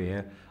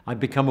career, I've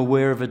become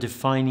aware of a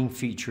defining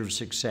feature of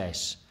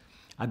success.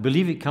 I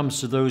believe it comes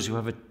to those who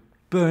have a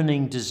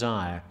burning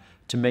desire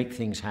to make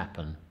things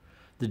happen,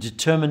 the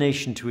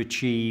determination to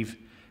achieve,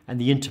 and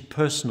the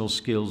interpersonal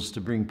skills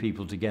to bring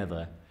people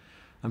together.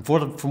 And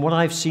from what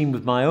I've seen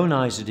with my own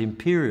eyes at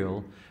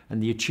Imperial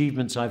and the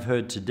achievements I've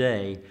heard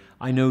today,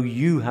 I know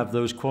you have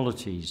those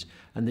qualities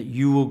and that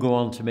you will go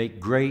on to make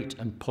great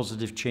and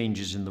positive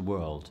changes in the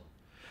world.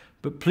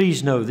 But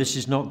please know this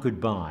is not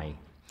goodbye.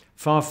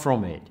 Far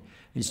from it.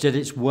 Instead,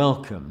 it's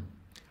welcome.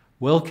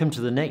 Welcome to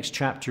the next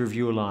chapter of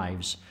your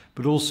lives,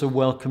 but also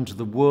welcome to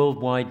the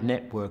worldwide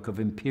network of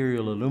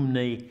Imperial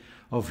alumni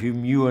of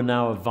whom you are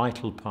now a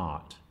vital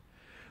part.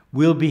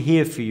 We'll be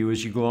here for you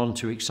as you go on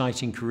to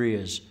exciting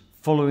careers,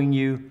 following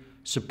you,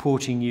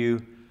 supporting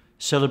you,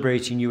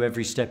 celebrating you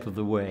every step of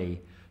the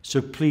way.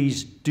 So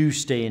please do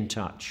stay in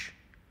touch.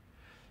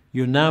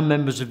 You're now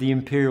members of the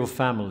Imperial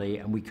family,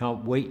 and we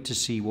can't wait to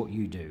see what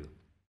you do.